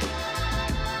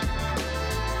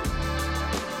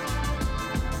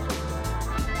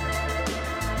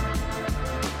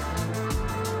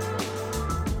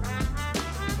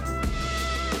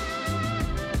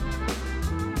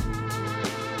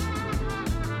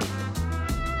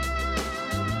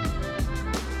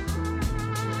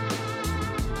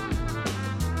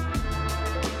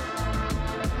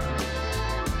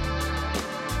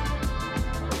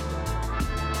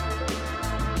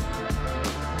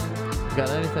 Got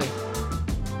anything?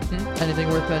 Anything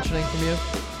worth mentioning from you?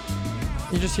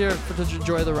 You're just here to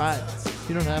enjoy the ride.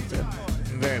 You don't have to.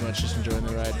 I'm very much just enjoying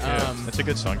the ride. Yeah, it's a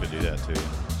good song to do that too.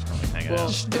 Just kinda, like hanging Well,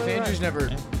 out. if Andrew's never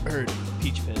heard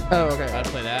Peach Pit, Oh, okay. I'd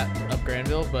play that up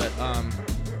Granville. But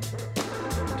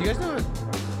do you guys know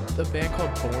the band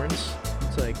called Borns?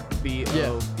 It's like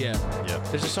B-O. Yeah. Yep.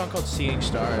 There's a song called Seeing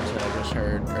Stars that I just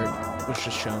heard, or was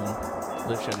just shown.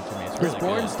 Liv showed it to me. It's Because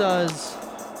really Borns good. does.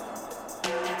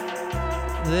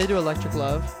 Do they do Electric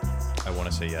Love? I want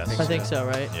to say yes. I think so,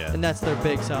 right? Yeah. And that's their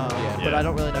big song. Yeah. But Yeah. I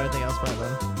don't really know anything else by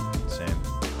them. Same.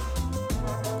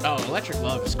 Oh, Electric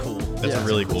Love is cool. That's Yeah, a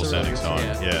really cool it's a really sounding good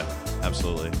song. song. Yeah,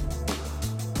 absolutely.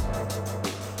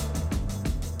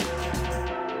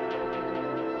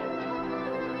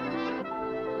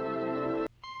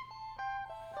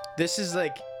 This is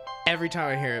like every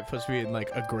time I hear it, it puts me in like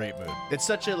a great mood. It's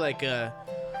such a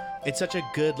it's such a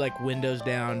good like windows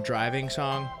down driving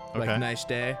song. Okay. Like Nice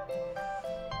Day.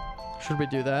 Should we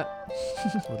do that?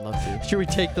 Would love to. Should we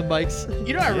take the mics?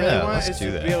 You know what I really Yeah, want let's is do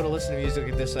to that. be able to listen to music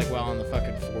like this like while on the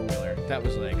fucking 4-wheeler. That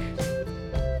was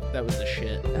the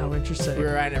shit. Oh, interesting. We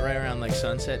were riding it right around like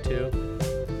sunset too.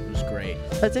 It was great.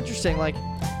 That's interesting. Like,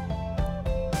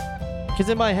 because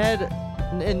in my head,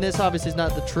 and this obviously is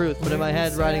not the truth, but in my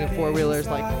head, riding a 4-wheeler is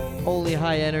like only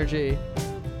high energy,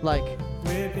 like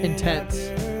intense.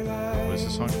 What is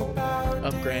this song called?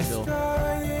 Up Granville.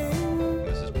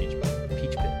 This is Peach Pit.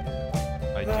 Peach Pit.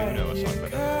 I do know a song,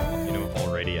 but you know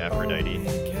Already Aphrodite?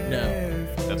 No.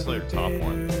 That's their top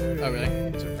one. Oh really?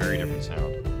 It's a very different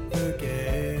sound.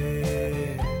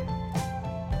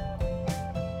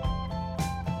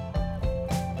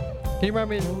 Can you remind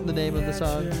me the name of the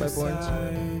song by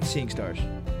Borns? Seeing Stars.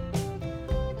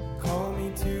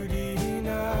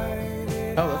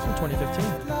 Oh, that's from 2015.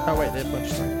 Oh wait, they have a bunch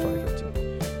of songs from 2015.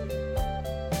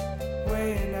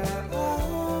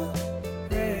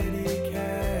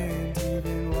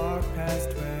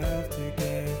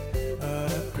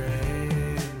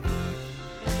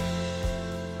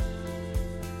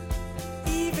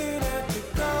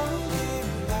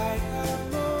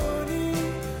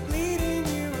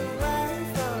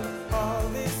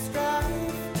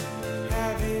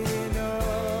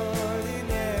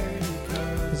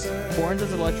 Borns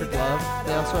is Electric Love.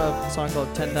 They also have a song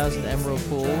called 10,000 Emerald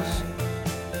Pools,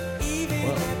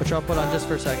 which I'll put on just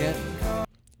for a second.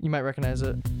 You might recognize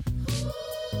it.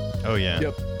 Oh yeah.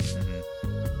 Yep.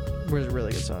 Mhm. It's a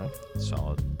really good song.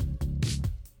 Solid.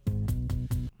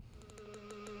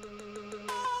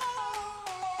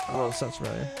 Oh, it sounds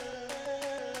familiar.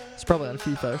 It's probably on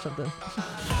FIFA or something.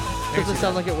 Does it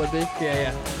sound like it would be?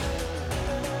 Yeah, yeah.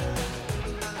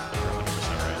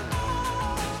 100% right.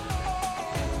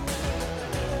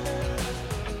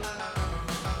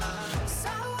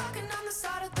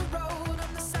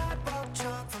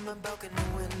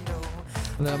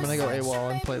 And then I'm gonna go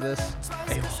AWOL and play this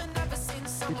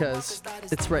because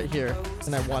it's right here,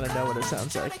 and I want to know what it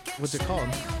sounds like. What's it called?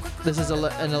 This is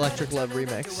an Electric Love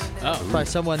remix Oh. by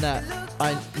someone that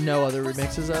I know other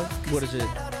remixes of. What is it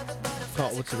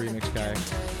called? What's the remix guy?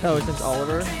 Oh, his name's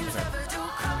Oliver.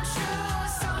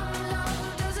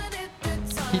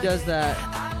 He does that.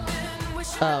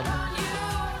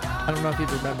 I don't know if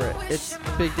you'd remember it. It's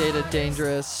Big Data,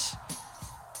 Dangerous.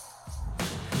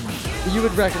 You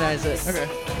would recognize it. Okay.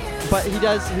 But he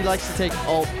likes to take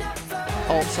alt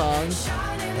songs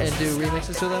and do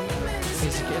remixes to them.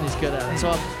 He's good at it. So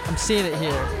I'm seeing it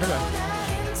here.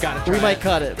 Got it. We might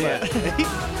cut it, but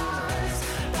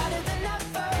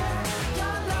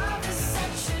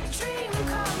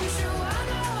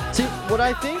see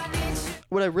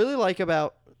what I really like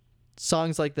about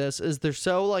songs like this is they're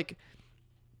so like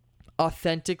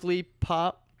authentically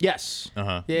pop. Yes.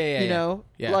 Uh-huh. Yeah. You know,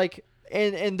 Yeah. like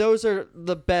and those are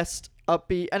the best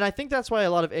upbeat, and I think that's why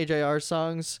a lot of AJR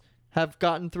songs have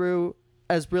gotten through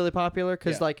as really popular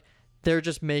because Yeah. like they're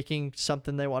just making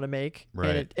something they want to make,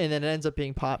 Right. and then it ends up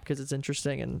being pop because it's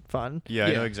interesting and fun. Yeah, I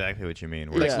Yeah. know exactly what you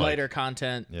mean. Where Like it's lighter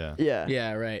content. Yeah. Yeah,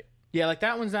 Yeah. Right. Yeah. Like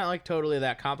that one's not like totally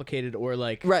that complicated or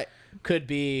like right. could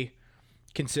be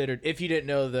considered if you didn't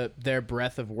know their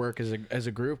breadth of work as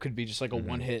a group could be just like a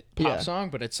one hit pop Yeah. song,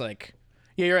 but it's like.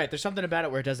 Yeah, you're right. There's something about it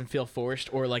where it doesn't feel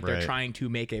forced or like they're Right. trying to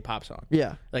make a pop song.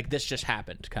 Yeah, Like this just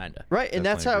happened, kind of. right. And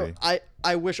that's how Definitely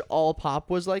I wish all pop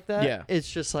was like that. Yeah. It's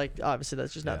just like obviously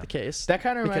that's just not Yeah. the case. That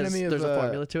kind of reminded because me of there's a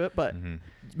formula to it, but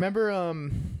Remember,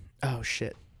 oh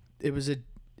shit, it was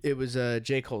a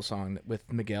J. Cole song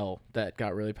with Miguel that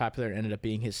got really popular and ended up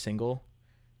being his single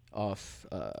off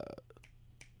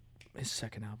his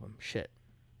second album. Shit,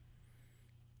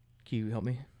 can you help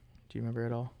me? Do you remember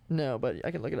it all? no, but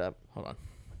I can look it up. Hold on,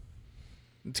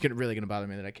 it's really gonna bother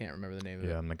me that I can't remember the name of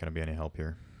Yeah, it. I'm not going to be any help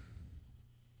here.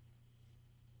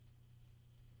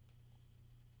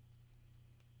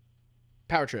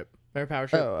 Power Trip. Remember Power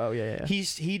Trip? Oh, yeah.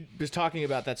 He was talking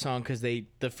about that song because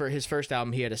for his first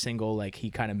album he had a single like he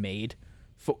kind of made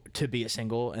to be a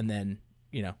single and then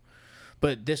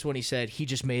but this one he said he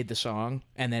just made the song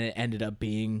and then it ended up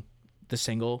being the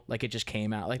single, like it just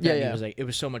came out like that. Yeah, And yeah. He was like it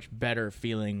was so much better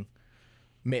feeling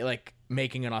like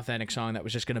making an authentic song that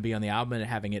was just going to be on the album and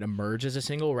having it emerge as a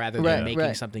single rather than Right, making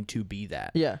right. something to be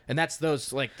that. Yeah. And that's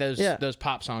those Yeah. those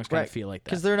pop songs kind Right. of feel like that.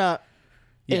 Because they're not.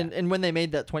 Yeah. And when they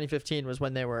made that 2015 was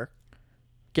when they were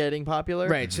getting popular.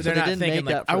 Right, so they they're not didn't thinking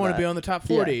make like up I for want to that. be on the top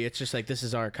 40. It's just like this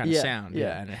is our kind of sound.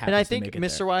 Yeah, and it happens I to think make it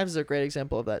Mr. there. Wives is a great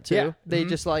example of that too. Yeah. They Mhm.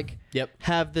 just like Yep.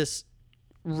 have this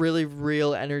really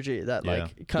real energy that Yeah.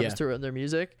 like comes Yeah. through in their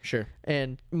music. Sure.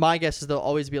 And my guess is they'll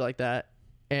always be like that,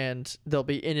 and they'll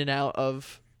be in and out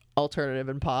of alternative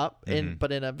and pop,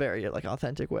 but in a very like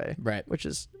authentic way. Right. Which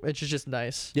is just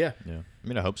nice. Yeah. Yeah. I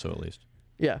mean, I hope so at least.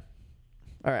 Yeah.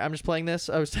 All right, I'm just playing this.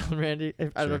 I was telling Randy, I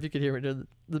don't know Sure. if you could hear me do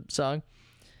the song.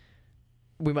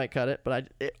 We might cut it,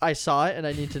 but I saw it and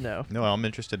I need to know. No, I'm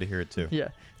interested to hear it too. Yeah,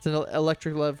 it's an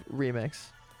Electric Love remix.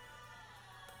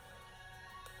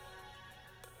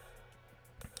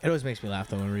 It always makes me laugh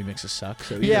though when remixes suck.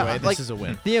 So either Yeah, way, this like, is a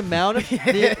win. The amount of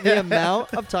the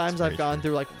amount of times It's I've very gone true.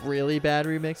 through like really bad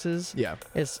remixes Yeah.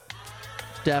 is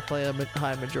definitely a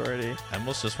high majority. I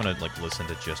almost just want to like listen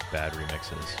to just bad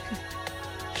remixes.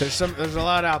 There's a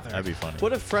lot out there. That'd be funny.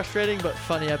 What a frustrating but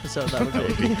funny episode that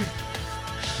would be.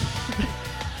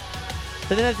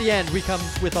 And then at the end, we come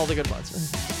with all the good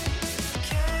ones.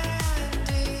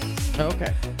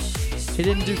 Okay. He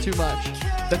didn't do too much.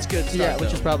 That's good. Start, Yeah, which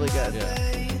though. is probably good. Yeah.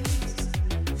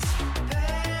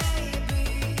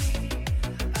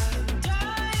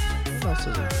 What else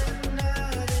is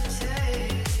it?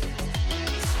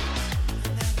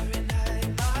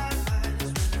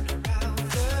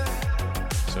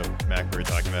 So, Mac, we were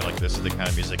talking about like this is the kind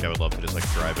of music I would love to just like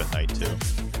drive at night to.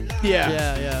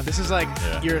 Yeah. Yeah. This is like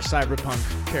Yeah. you're a cyberpunk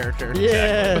character.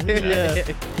 Yeah, Exactly.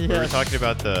 yeah, We were yeah. talking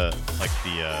about the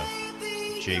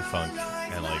J-Funk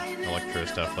and like electro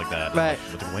stuff like that. Right.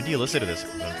 But when do you listen to this?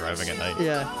 When I'm driving at night.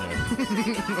 Yeah.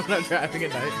 When I'm driving at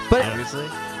night. But Obviously.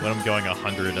 When I'm going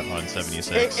 100 on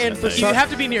 76. And at for night. You have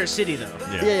to be near a city though.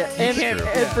 yeah. And, can't- and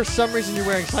yeah. for some reason you're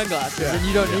wearing sunglasses and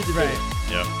you don't need to be. Right.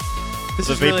 Yeah. This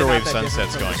The is really vaporwave not that different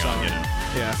sunsets from the going on, song. you know.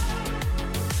 Yeah.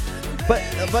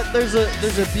 But there's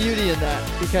a beauty in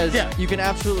that because Yeah. you can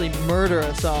absolutely murder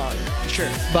a song Sure.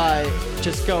 by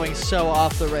just going so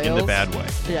off the rails. In the bad way.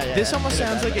 Yeah. This almost in a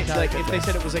sounds bad like way, it's not a like good if way. they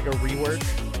said it was like a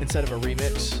rework instead of a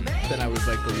remix, then I would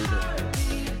like believe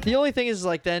it. The only thing is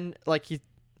like then like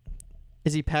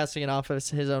is he passing it off as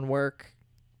his own work?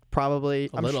 Probably.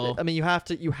 A little. I mean, you have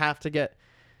to get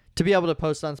to be able to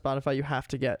post on Spotify. You have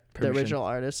to get Permission. the original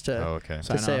artist to Oh, okay.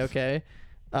 Sign say off. okay.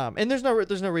 And there's no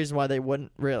reason why they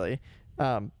wouldn't really.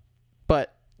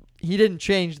 But he didn't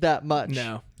change that much.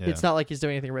 No. Yeah. It's not like he's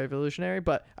doing anything revolutionary.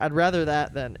 But I'd rather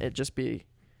that than it just be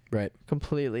Right.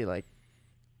 completely like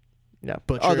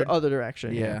Butchered. other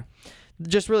direction. Yeah.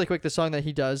 Just really quick, the song that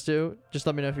he does do. Just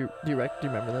let me know if do you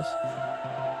remember this?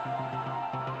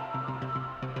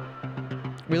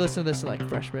 We listened to this in like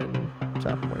freshman,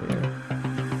 sophomore year.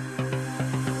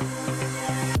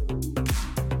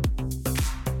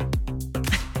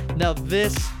 Now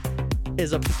this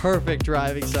is a perfect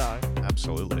driving song.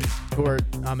 Absolutely. Or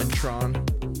I'm in Tron.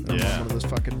 I'm Yeah. on one of those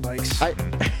fucking bikes. I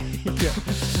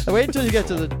wait until you get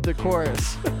to the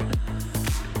chorus.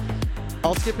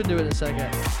 I'll skip into it in a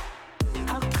second.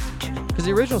 Because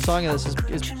the original song of this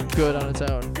is good on its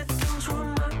own.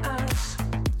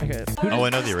 Okay. Oh, I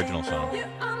know the original song.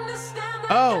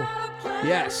 Oh,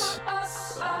 yes.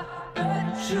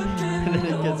 And then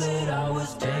it gets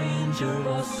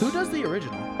Who does the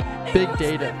original? Big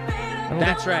Data.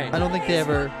 That's right. I don't think they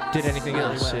ever Did anything really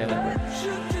else? went Yeah.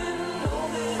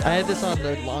 anywhere. I had this on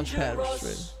the launch pad, which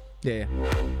is Yeah.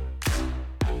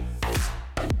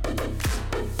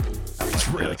 It's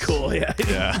really cool. Yeah.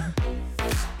 Yeah.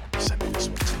 Send me this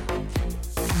one too.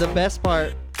 weird. The best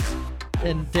part,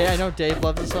 and I know Dave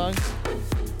loves the song.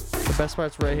 The best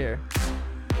part's right here.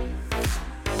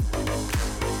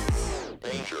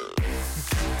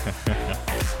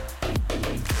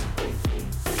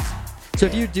 So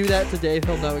if you do that to Dave,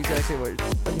 he'll know exactly what.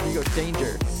 If you go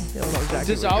danger, he'll know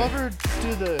exactly. Does what you're Oliver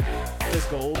do the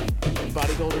gold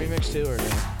body gold remix too, or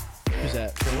no? Who's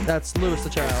that? doing. That's Lewis the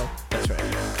Child, That's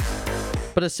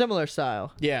right. but a similar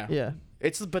style. Yeah. Yeah.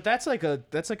 But that's like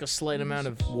a slight amount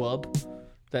of wub.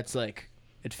 That's like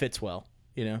it fits well,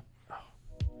 you know.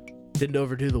 Didn't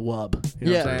overdo the wub. You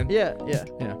know yeah. what I'm saying? Yeah.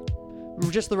 Yeah.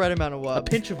 Just the right amount of A wub.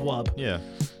 pinch of wub. Yeah.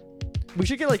 We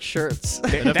should get like shirts.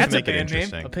 Enough to That's a make it band name.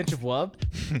 interesting. A pinch of wub.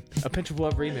 A pinch of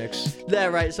wub remix. Yeah,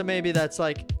 right. So maybe that's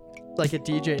like a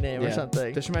DJ name or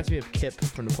something. This reminds me of Kip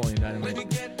from Napoleon Dynamite.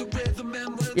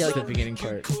 Yeah, Like the like beginning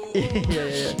part. yeah.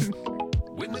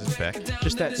 Is this Beck?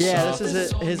 Just that. Yeah, soft- this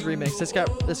is his remix. This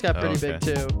got pretty okay. big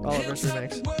too. Oliver's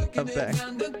remix of Beck.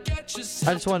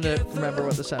 I just wanted to remember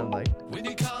what this sounded like. When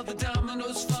you call the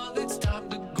dominoes fall, it's time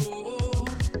to go.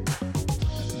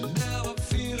 Never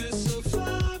feel it so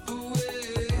far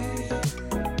away.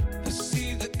 I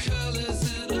see the colors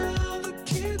and all the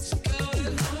kids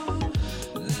going home.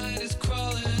 Night is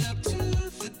crawling up to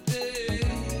the day.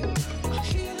 I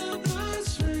hear the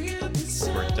noise ringing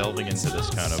beside. We're delving into this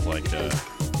kind of like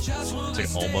it's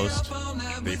like almost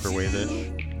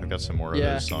vaporwave-ish. I've got some more Yeah.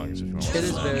 of those songs if you want. It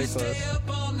is very close. Up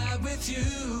all night with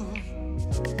you.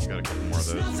 I've got a couple more of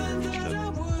those. If you're interested.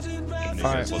 And you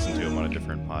guys listen to them on a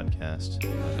different podcast.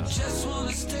 Just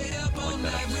wanna stay up all like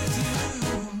that night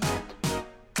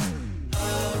episode.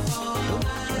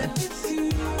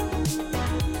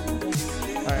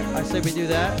 All right, I say we do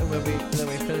that, and then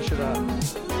we finish it up.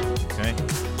 Okay.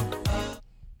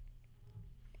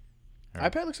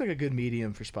 iPad looks like a good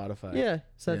medium for Spotify. Yeah,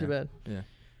 it's not Yeah. too bad. Yeah.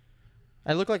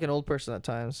 I look like an old person at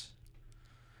times.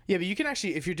 Yeah, but you can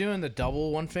actually, if you're doing the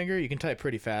double one finger, you can type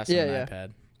pretty fast Yeah, on an yeah.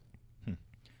 iPad.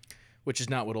 Which is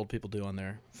not what old people do on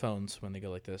their phones when they go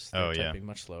like this. They're Oh, yeah. typing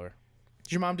much slower.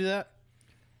 Did your mom do that?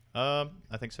 I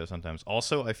think so sometimes.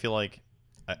 Also, I feel like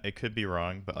it could be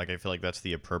wrong, but like I feel like that's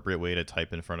the appropriate way to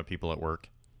type in front of people at work.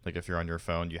 Like if you're on your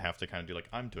phone, you have to kind of do like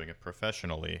I'm doing it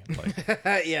professionally.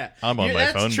 Like Yeah. I'm on my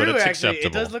that's phone, true, but it's actually.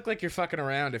 acceptable. It does look like you're fucking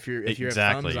around if you have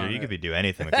exactly. thumbs on You it. could be doing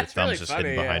anything with your That's thumbs really just funny,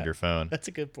 hidden behind yeah. your phone. That's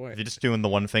a good point. If you're just doing the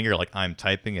one finger, like I'm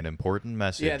typing an important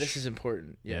message. Yeah, this is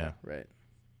important. Yeah, Yeah. right.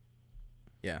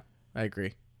 Yeah, I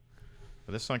agree.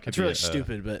 But this song could It's be really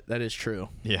stupid, but that is true.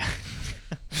 Yeah.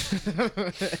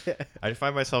 I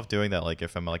find myself doing that like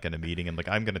if I'm like in a meeting and like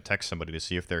I'm gonna text somebody to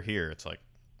see if they're here. It's like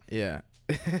Yeah.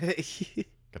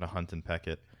 gonna hunt and peck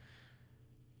it.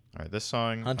 All right, this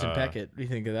song. Hunt and peck it. What do you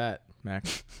think of that, Mac?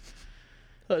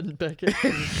 Hutton Beckett.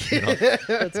 You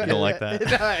don't like that?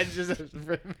 No, it's just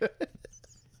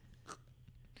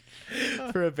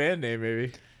for a band name,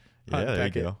 maybe. Yeah, Hunt there you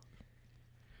Peck It. go.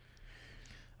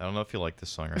 I don't know if you like this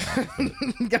song or not.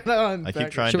 but Gotta I keep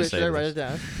unpack trying Should, to we, say should I this. write it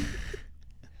down?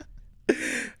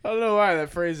 I don't know why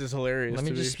that phrase is hilarious. Let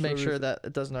me to just me. make sure that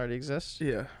it doesn't already exist.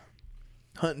 Yeah.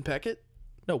 Hunt and peck it?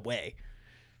 No way.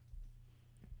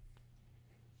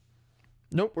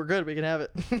 Nope, we're good. We can have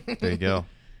it. There you go.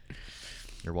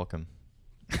 You're welcome.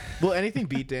 Will anything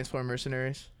beat Dance Floor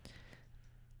Mercenaries?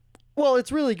 Well,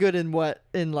 it's really good in what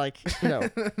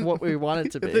what we want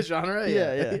it to be. The genre?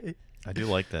 Yeah. I do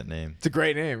like that name. It's a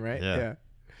great name, right? Yeah.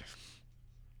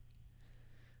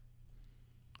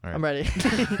 All right. I'm ready.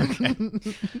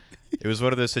 It was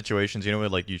one of those situations, you know, where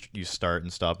like you start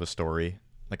and stop a story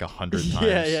like 100 times.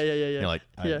 Yeah. You're like,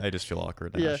 Yeah. I just feel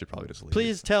awkward. Now. Yeah. I should probably just leave.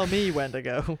 Please tell me when to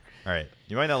go. All right.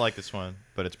 You might not like this one,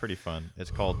 but it's pretty fun. It's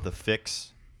called The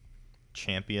Fix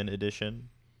Champion Edition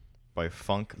by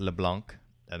Funk LeBlanc,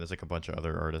 and there's like a bunch of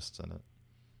other artists in it.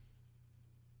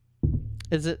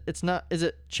 Is it? It's not. Is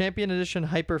it Champion Edition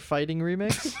Hyper Fighting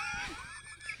Remix?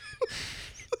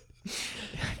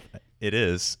 It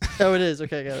is. Oh, it is.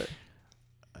 Okay, got it.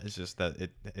 It's just that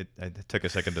it took a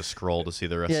second to scroll to see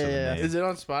the rest Yeah, of the yeah. name. Is it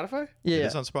on Spotify? Yeah, It yeah.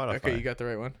 is on Spotify. Okay, you got the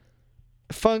right one.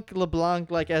 Funk LeBlanc,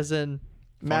 like as in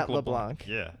Funk Matt LeBlanc.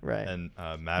 Yeah. Right. And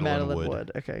Madeline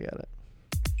Wood. Okay, got it.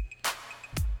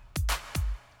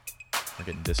 We're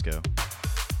getting disco.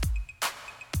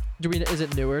 Is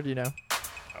it newer? Do you know?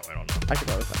 Oh, I don't know. I could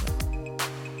probably find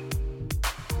it.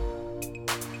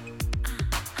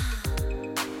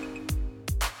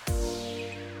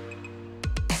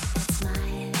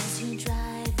 Smile as you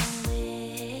drive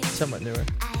away. Somewhat newer.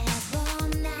 I have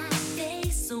worn that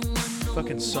face, so one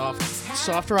Fucking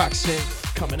soft rock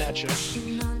synth coming at you.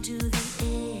 on to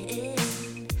the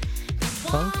end.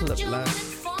 Funk LeBlanc.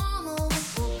 Formal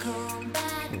will come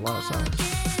back A lot of songs. again.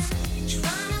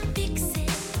 Trying to fix it,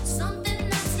 something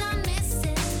that's not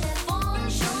missing. They're falling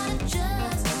short of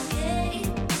just okay.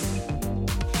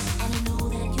 And I know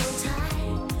that you're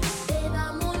tired, babe.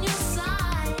 I'm on your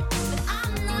side, but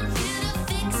I'm not here to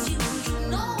fix you. You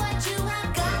know what you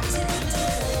have got to do.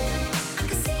 I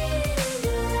can see it in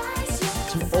your eyes.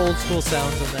 You're Some old school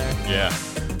sounds in there. Yeah.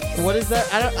 What is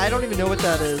that? I don't even know what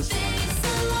that is.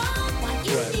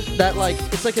 That like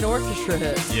it's like an orchestra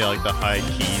hit. Yeah, like the high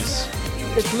keys.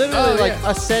 It's literally Oh, like yeah.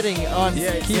 a setting on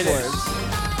Yeah, it keyboards.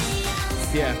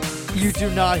 Yeah. You do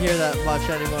not hear that much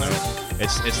anymore.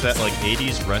 It's that like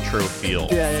 80s retro feel.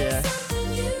 Yeah, yeah,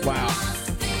 yeah. Wow.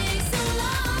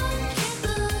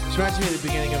 This reminds me of the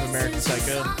beginning of American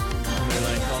Psycho. When they're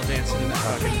like all dancing in that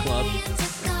fucking club.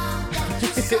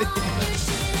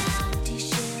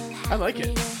 I like it.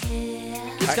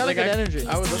 It's got a good energy.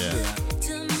 I would listen Yeah.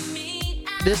 to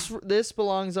that. This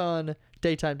belongs on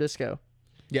Daytime Disco,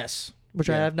 Yes. which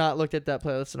I Yeah. have not looked at that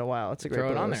playlist in a while. It's a great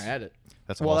Throw it on playlist. there. Add it.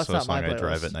 That's Well, also that's a not song my I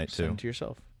drive playlist. at night Send too. it to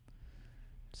yourself.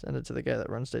 Send it to the guy that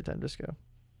runs Daytime Disco.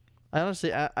 I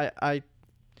honestly, I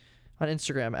on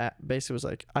Instagram basically was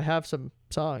like, I have some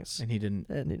songs, And he didn't.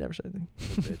 and he never said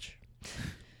anything. Bitch.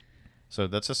 So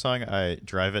that's a song I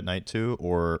drive at night to,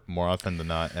 or more often than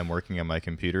not, am working on my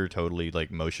computer, totally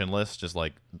like motionless, just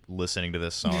like listening to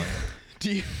this song.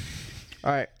 Do you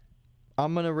All right,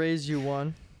 I'm gonna raise you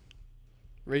one.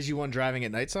 raise you one driving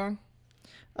at night song?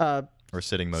 Or Or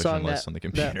sitting song motionless that, on the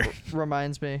computer. that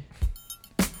reminds me.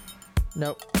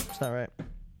 Nope, it's not right.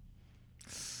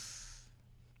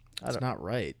 That's not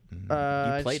right.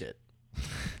 I You played just- it,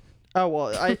 Oh well,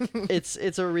 it's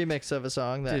a remix of a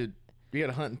song that. dude. You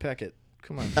gotta hunt and peck it.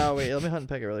 Come on. Oh wait, let me hunt and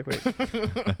peck it really quick.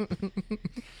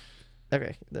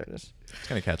 Okay, there it is. It's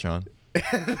gonna catch on.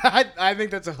 I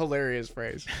think that's a hilarious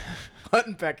phrase. Hunt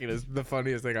and peck it is the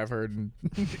funniest thing I've heard in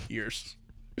years.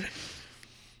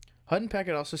 Hunt and peck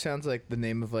it also sounds like the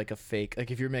name of like a fake,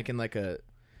 like if you're making like a,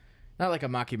 not like a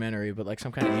mockumentary, but like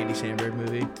some kind of Andy Samberg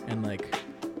movie, and like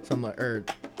some or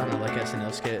I don't know, like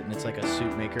SNL skit, and it's like a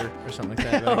suit maker or something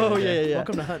like that. Back in Oh, the day. yeah.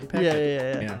 Welcome to Hunt and peck Yeah,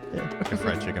 it. yeah. Like a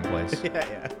fried chicken place Yeah,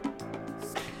 yeah.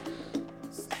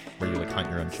 where you like hunt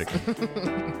your own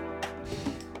chicken.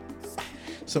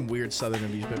 Some weird Southern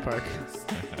amusement park.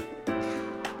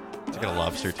 It's like a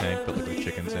lobster tank, but like with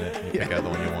chickens in it. And you pick out the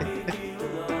one you want.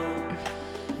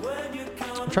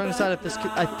 I'm trying to decide if this.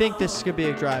 I think this could be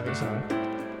a driving song.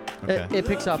 Okay. It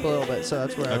picks up a little bit, so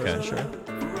that's where I Okay. wasn't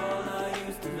sure.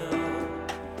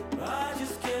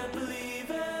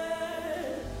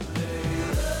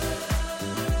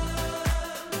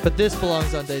 But this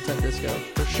belongs on Daytime Disco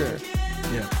for sure.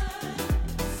 Yeah.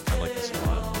 I like this a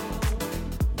lot.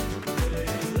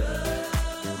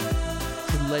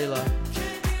 Layla.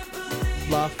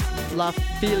 La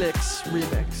Felix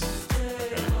remix.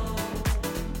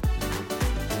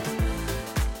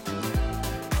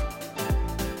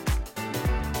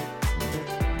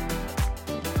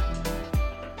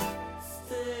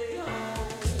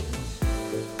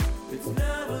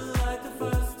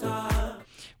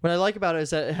 What I like about it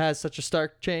is that it has such a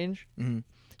stark change. Mm-hmm.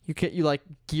 You like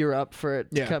gear up for it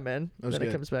Yeah, to come in, that was then it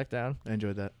good. comes back down. I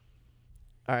enjoyed that.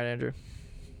 All right, Andrew.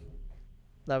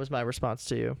 That was my response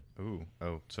to you. Ooh.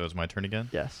 Oh, so it's my turn again?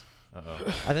 Yes. Uh-oh.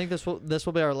 I think this will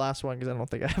be our last one because I don't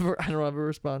think I don't have a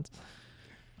response.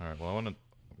 All right. Well, I want to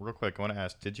real quick. I want to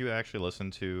ask: did you actually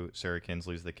listen to Sarah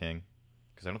Kinsley's "The King"?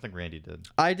 Because I don't think Randy did.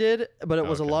 I did, but it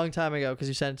was a Okay. long time ago because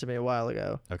you sent it to me a while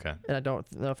ago, Okay. and I don't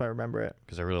know if I remember it.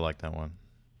 Because I really like that one.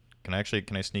 Can I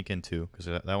sneak in two? Because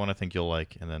that one I think you'll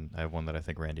like, and then I have one that I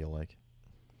think Randy will like.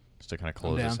 Just to kind of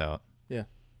close this down. out. Yeah.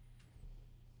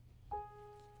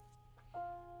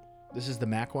 This is the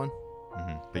Mac one.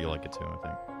 But you like it too, I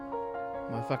think.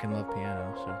 Well, I fucking love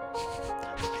piano,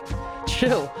 so.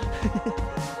 Chill.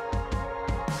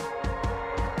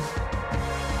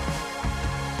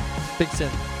 Big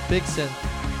synth. Big synth.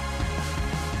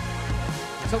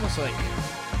 It's almost like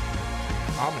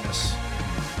ominous.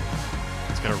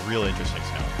 It's got a real interesting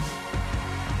sound.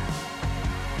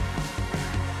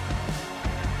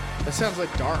 That sounds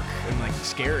like dark and like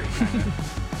scary. Kinda.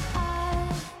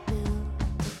 I built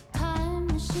a time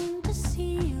machine to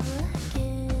see you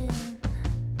again.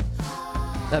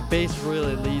 That bass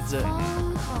really leads it.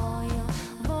 Call your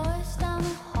voice down the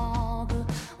hall the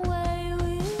way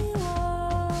we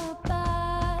were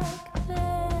back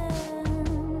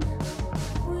then.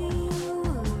 We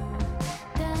were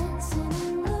dancing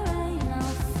in the rain,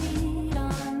 our feet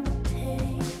on the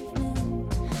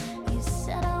pavement. You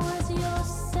said I was your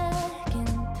second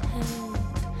pet.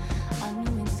 I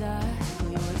knew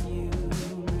exactly what you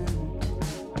meant.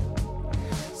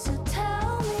 So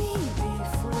tell me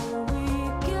before we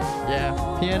go. Yeah,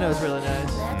 piano is really nice.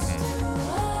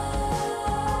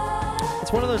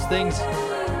 It's one of those things,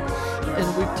 and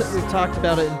we've talked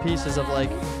about it in pieces of like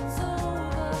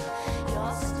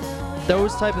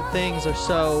those type of things are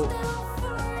so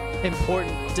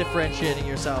important, differentiating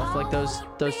yourself, like those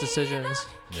decisions.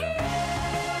 Yeah.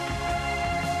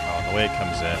 Oh, the way it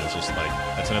comes in, it's just like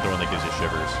that's another one that gives you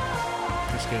shivers.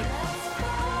 That's good.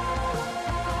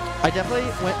 I definitely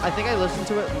went. I think I listened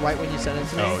to it right when you sent it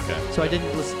to me. Oh, okay. So I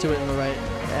didn't listen to it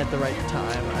at the right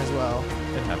time as well.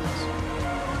 It happens.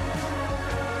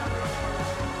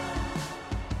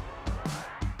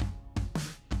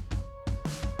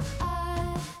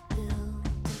 I built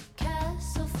a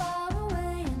castle far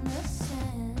away in the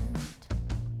sand.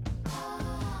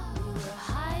 We were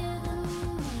higher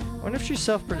than we I wonder if she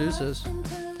self-produces.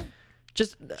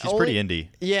 Just She's pretty indie.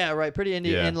 Yeah, right. Pretty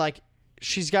indie, Yeah. and like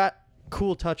she's got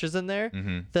cool touches in there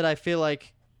that I feel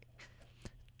like.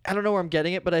 I don't know where I'm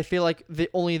getting it, but I feel like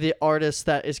only the artist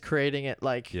that is creating it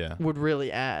would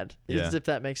really add, Yeah. if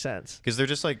that makes sense. Because they're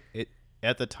just like it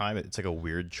at the time. It's like a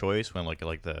weird choice when like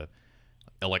the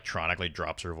electronically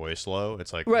drops her voice low.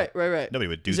 It's like Right. Nobody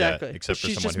would do Exactly. that except for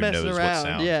She's someone just who messing knows around. what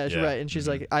sound. Yeah, she's right. And she's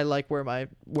like, I like where I'm at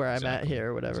Exactly.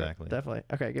 here or whatever. Exactly. Definitely.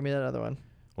 Okay, give me that other one.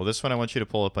 Well, this one I want you to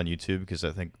pull up on YouTube because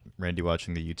I think Randy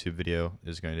watching the YouTube video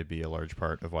is going to be a large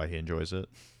part of why he enjoys it.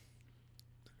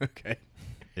 Okay.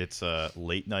 It's a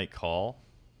Late Night Call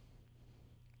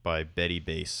by Betty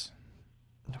Bass.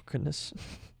 Oh goodness.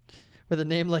 With a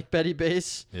name like Betty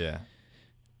Bass, Yeah.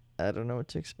 I don't know what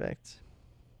to expect.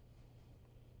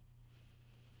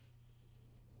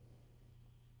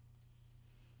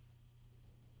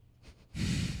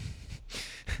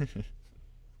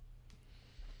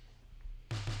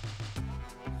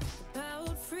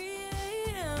 About 3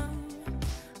 a.m.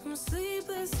 I'm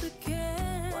sleepless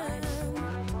again.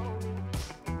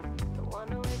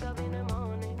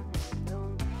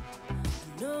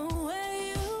 Know where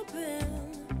you've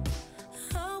been.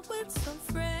 Out with some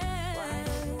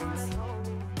friends.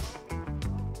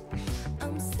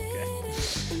 I'm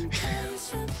sitting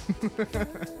impatient.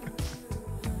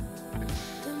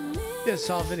 Yeah,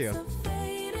 solid video.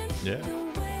 Yeah.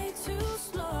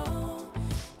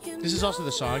 This is also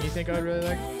the song you think I would really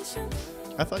like?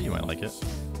 I thought you might like it.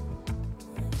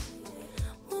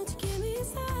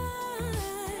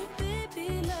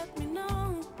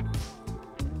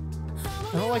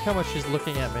 I don't like how much she's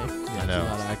looking at me. I know. A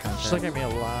lot of eye contact. She's looking at me a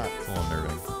lot. It's a little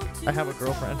unnerving. I have a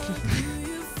girlfriend.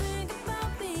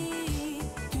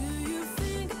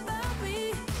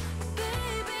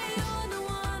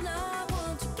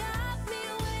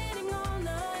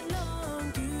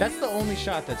 That's the only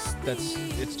shot that's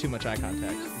it's too much eye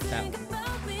contact. It's that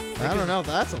one. I don't know.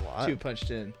 That's a lot. Too punched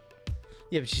in.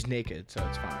 Yeah, but she's naked, so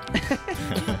it's fine.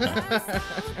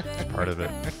 It's part of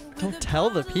it. Don't tell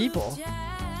the people.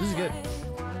 This is good.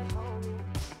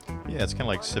 Yeah, it's kind of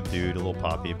like subdued, a little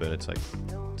poppy, but it's got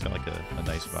like a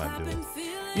nice vibe to it.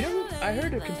 You know, I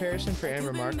heard a comparison for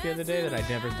Amber Mark the other day that I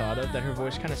never thought of. That her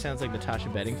voice kind of sounds like Natasha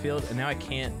Bedingfield, and now I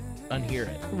can't unhear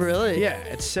it. Really? Yeah,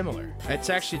 it's similar. It's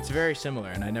very similar,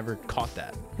 and I never caught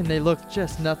that. And they look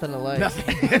just nothing alike.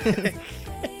 Nothing.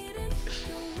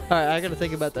 All right, I gotta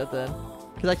think about that then,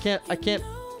 because I can't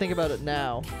think about it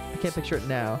now. I can't picture it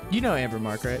now. You know Amber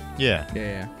Mark, right? Yeah.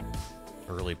 Yeah.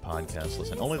 Early podcast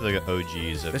listen. Only the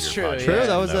OGs of That's your true, podcast. True, Yeah,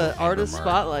 that was know an Amber artist Mark.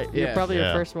 spotlight. You're Yeah. probably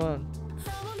Yeah. your first one.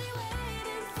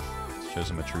 Shows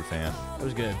I'm a true fan. That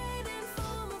was good.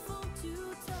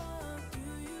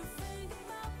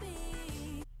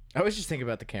 I always just think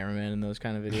about the cameraman in those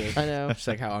kind of videos. I know. Just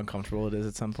like how uncomfortable it is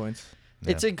at some points.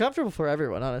 It's uncomfortable for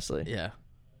everyone, honestly. Yeah.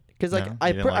 Because like No, I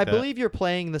you didn't like I that? believe you're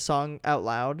playing the song out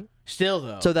loud Still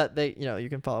though. so that they you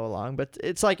can follow along. But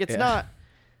it's like it's Yeah. not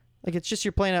like it's just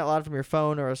you're playing out loud from your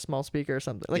phone or a small speaker or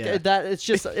something like Yeah. that. It's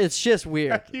just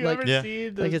weird. Have you like ever Yeah.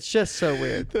 seen those, like it's just so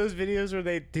weird. those videos where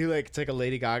they do like it's like a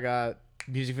Lady Gaga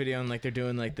music video and like they're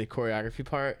doing like the choreography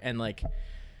part and like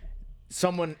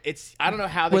someone. It's I don't know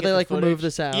how they Where get they the like remove remove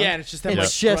the sound. Yeah, and it's just them It's like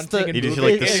just grunting the- and You just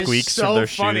moving. like the It is squeaks so of their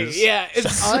funny. shoes. Yeah,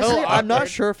 it's Honestly, so I'm not awkward.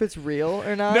 sure if it's real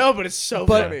or not. No, but it's so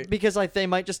but funny. because like they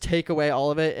might just take away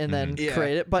all of it and then Yeah.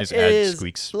 create it. But Just it add is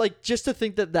squeaks. like just to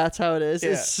think that that's how it is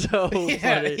Yeah. so Yeah,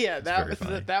 funny. yeah, very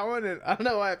funny. that one. And I don't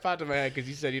know why it popped in my head because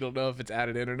you said you don't know if it's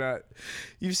added in or not.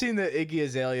 You've seen the Iggy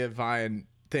Azalea Vine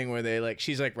thing where they like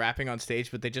she's like rapping on stage,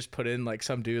 but they just put in like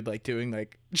some dude like doing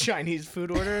like Chinese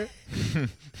food order.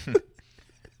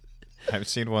 I've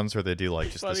seen ones where they do like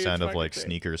just the Funniest sound of fucking like thing.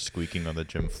 sneakers squeaking on the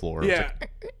gym floor. It's Yeah,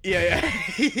 like, yeah.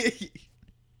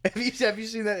 Have you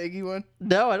seen that Iggy one?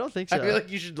 No, I don't think so. I feel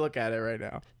like you should look at it right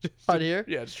now. On here?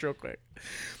 Yeah, just real quick.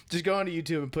 Just go onto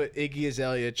YouTube and put Iggy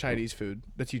Azalea Chinese food.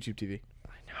 That's YouTube TV.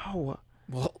 No,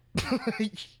 Well, I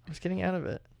was getting out of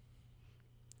it.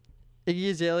 Iggy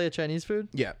Azalea Chinese food?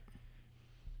 yeah.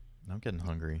 I'm getting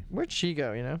hungry. Where'd she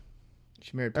go? You know,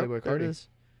 She married Oh, Playboy there it Cardi. is.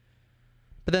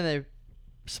 But then they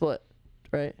split,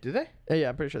 right? Did they? Yeah,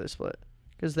 I'm pretty sure they split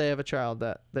because they have a child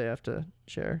that they have to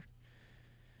share.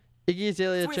 Iggy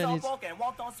Azalea Chinese.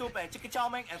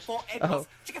 Oh.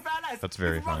 That's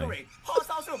very funny.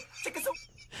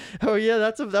 Oh yeah,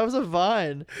 that was a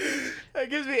Vine. That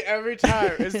gives me every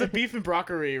time. It's the beef and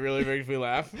broccoli really makes me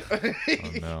laugh. Oh,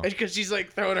 no. Because she's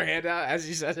like throwing her hand out as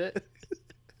she says it.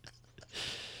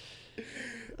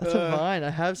 That's a Vine. I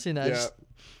have seen that. Yeah.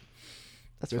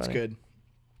 That's That's funny. good.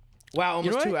 Wow, You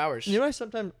know almost what 2 hours. You know, I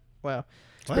sometimes. Wow.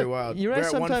 It's pretty wild. You know, We're I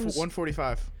at sometimes-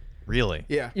 1:45. Really?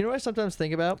 Yeah. You know what I sometimes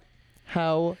think about?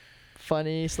 How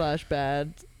funny /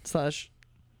 bad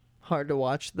 / hard to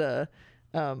watch the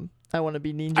I Want to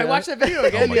Be Ninja. I watched that video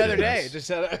again my the other day.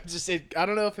 goodness. I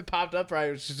don't know if it popped up or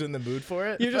I was just in the mood for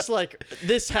it. You're just like,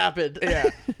 this happened. yeah.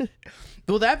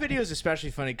 Well, that video is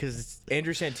especially funny because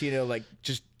Andrew Santino like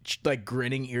just like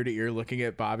grinning ear to ear, looking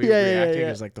at Bobby reacting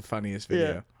is like the funniest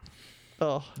video.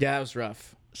 Oh, Yeah, that was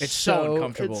rough. It's so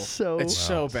uncomfortable. It's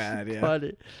so bad. Yeah.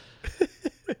 funny.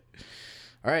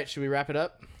 All right, should we wrap it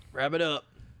up? Wrap it up.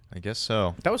 I guess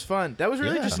so. That was fun. That was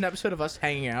really Yeah. just an episode of us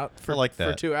hanging out for like for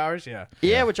that. 2 hours. Yeah.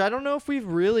 Yeah, which I don't know if we've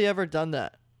really ever done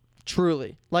that.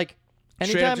 Truly, like Straight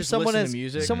up anytime just someone listen to has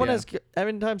music? someone Yeah. has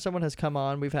anytime someone has come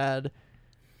on, we've had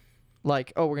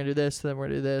like, oh, we're gonna do this, then we're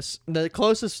gonna do this. The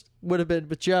closest would have been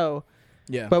with Joe,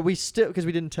 Yeah. but we still because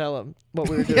we didn't tell him what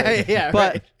we were doing. yeah.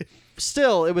 but Right.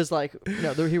 still, it was like,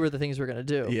 no, here were the things we're gonna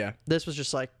do. Yeah. This was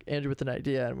just like Andrew with an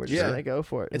idea, and we're just Yeah. gonna go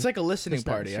for it. It's like a listening It's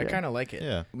nice, party. I yeah. kind of like it.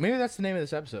 Yeah. Maybe that's the name of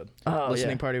this episode. Oh,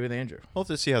 listening yeah. party with Andrew. We'll have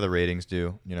to see how the ratings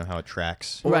do. You know how it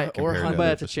tracks. Or- Right. or compared Hunt- to might other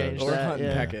have to change episodes. Or that, Hunt and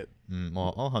yeah. Peck It.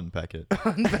 Well, I'll hunt and peck it.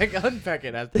 Hunt Peck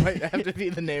It might have to be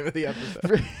the name of the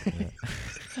episode.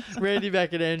 Randy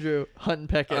Beck and Andrew Hunt and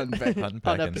Peck It Hunt and Peck It. Hunt and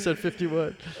on peck it. episode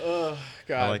 51. Oh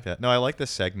God. I like that. No, I like the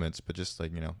segments, but just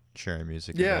like sharing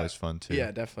music is Yeah. always fun too.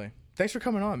 Yeah, definitely. Thanks for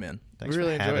coming on, man. Thanks we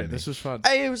really for enjoyed having it. me. This was fun.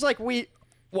 It was like well,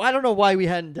 I don't know why we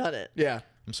hadn't done it. Yeah.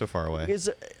 I'm so far away.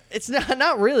 It's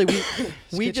not really. We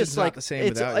kitchen's just not like the same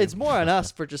it's without you. it's more on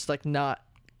us for just like not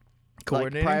like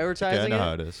Coordinating? prioritizing Yeah, I know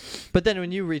how it. it is. But then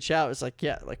when you reach out, it's like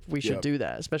we should Yep. do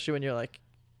that, especially when you're like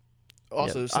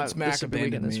Also, yeah, since Mac this will be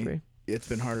weekend, abandoned this me, free. it's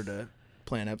been harder to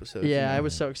plan episodes. Yeah, you I know?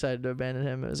 was so excited to abandon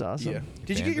him. It was awesome. Yeah.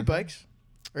 Did you get your Abandon him? bikes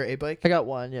or a bike? I got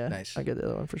one. Yeah, Nice. I got the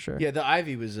other one for sure. Yeah, the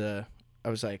Ivy was. I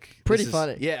was like, Pretty this is-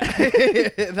 funny. Yeah,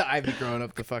 the Ivy growing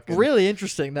up the fucking. Really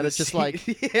interesting that the it's just seat-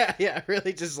 like yeah,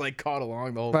 really just like caught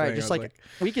along the whole right, thing. just I was like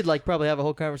we could like probably have a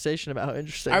whole conversation about how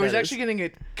interesting. I was that actually is.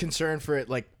 getting concerned for it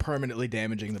like permanently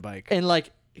damaging the bike, and like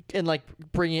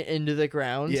bringing it into the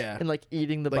ground. Yeah. and like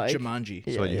eating the like bike. Jumanji,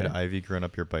 Yeah, So you had yeah. Ivy growing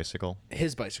up your bicycle?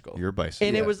 his bicycle. Your bicycle.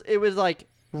 and Yeah. it was like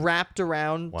wrapped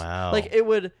around. Wow. Like it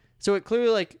would. So it clearly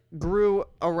like grew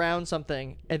around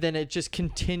something, and then it just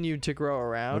continued to grow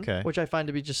around. Okay. Which I find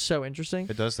to be just so interesting.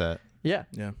 It does that. Yeah.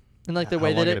 Yeah, And like the How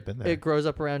way long that had it been there? it grows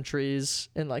up around trees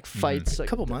and like fights a like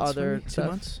couple months, other maybe? 2 stuff.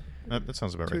 months. That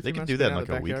sounds about 2 or right. 3 They could months do been that in out like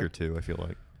of a the week or backyard. two, I feel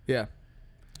like. Yeah.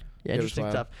 Yeah, It was interesting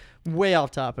wild. stuff. Way off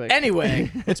topic.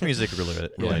 Anyway, It's music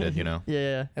related, you know?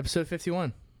 Yeah. episode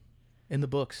 51 in the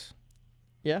books.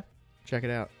 Yeah. Check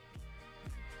it out.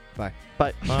 Bye.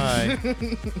 But Bye.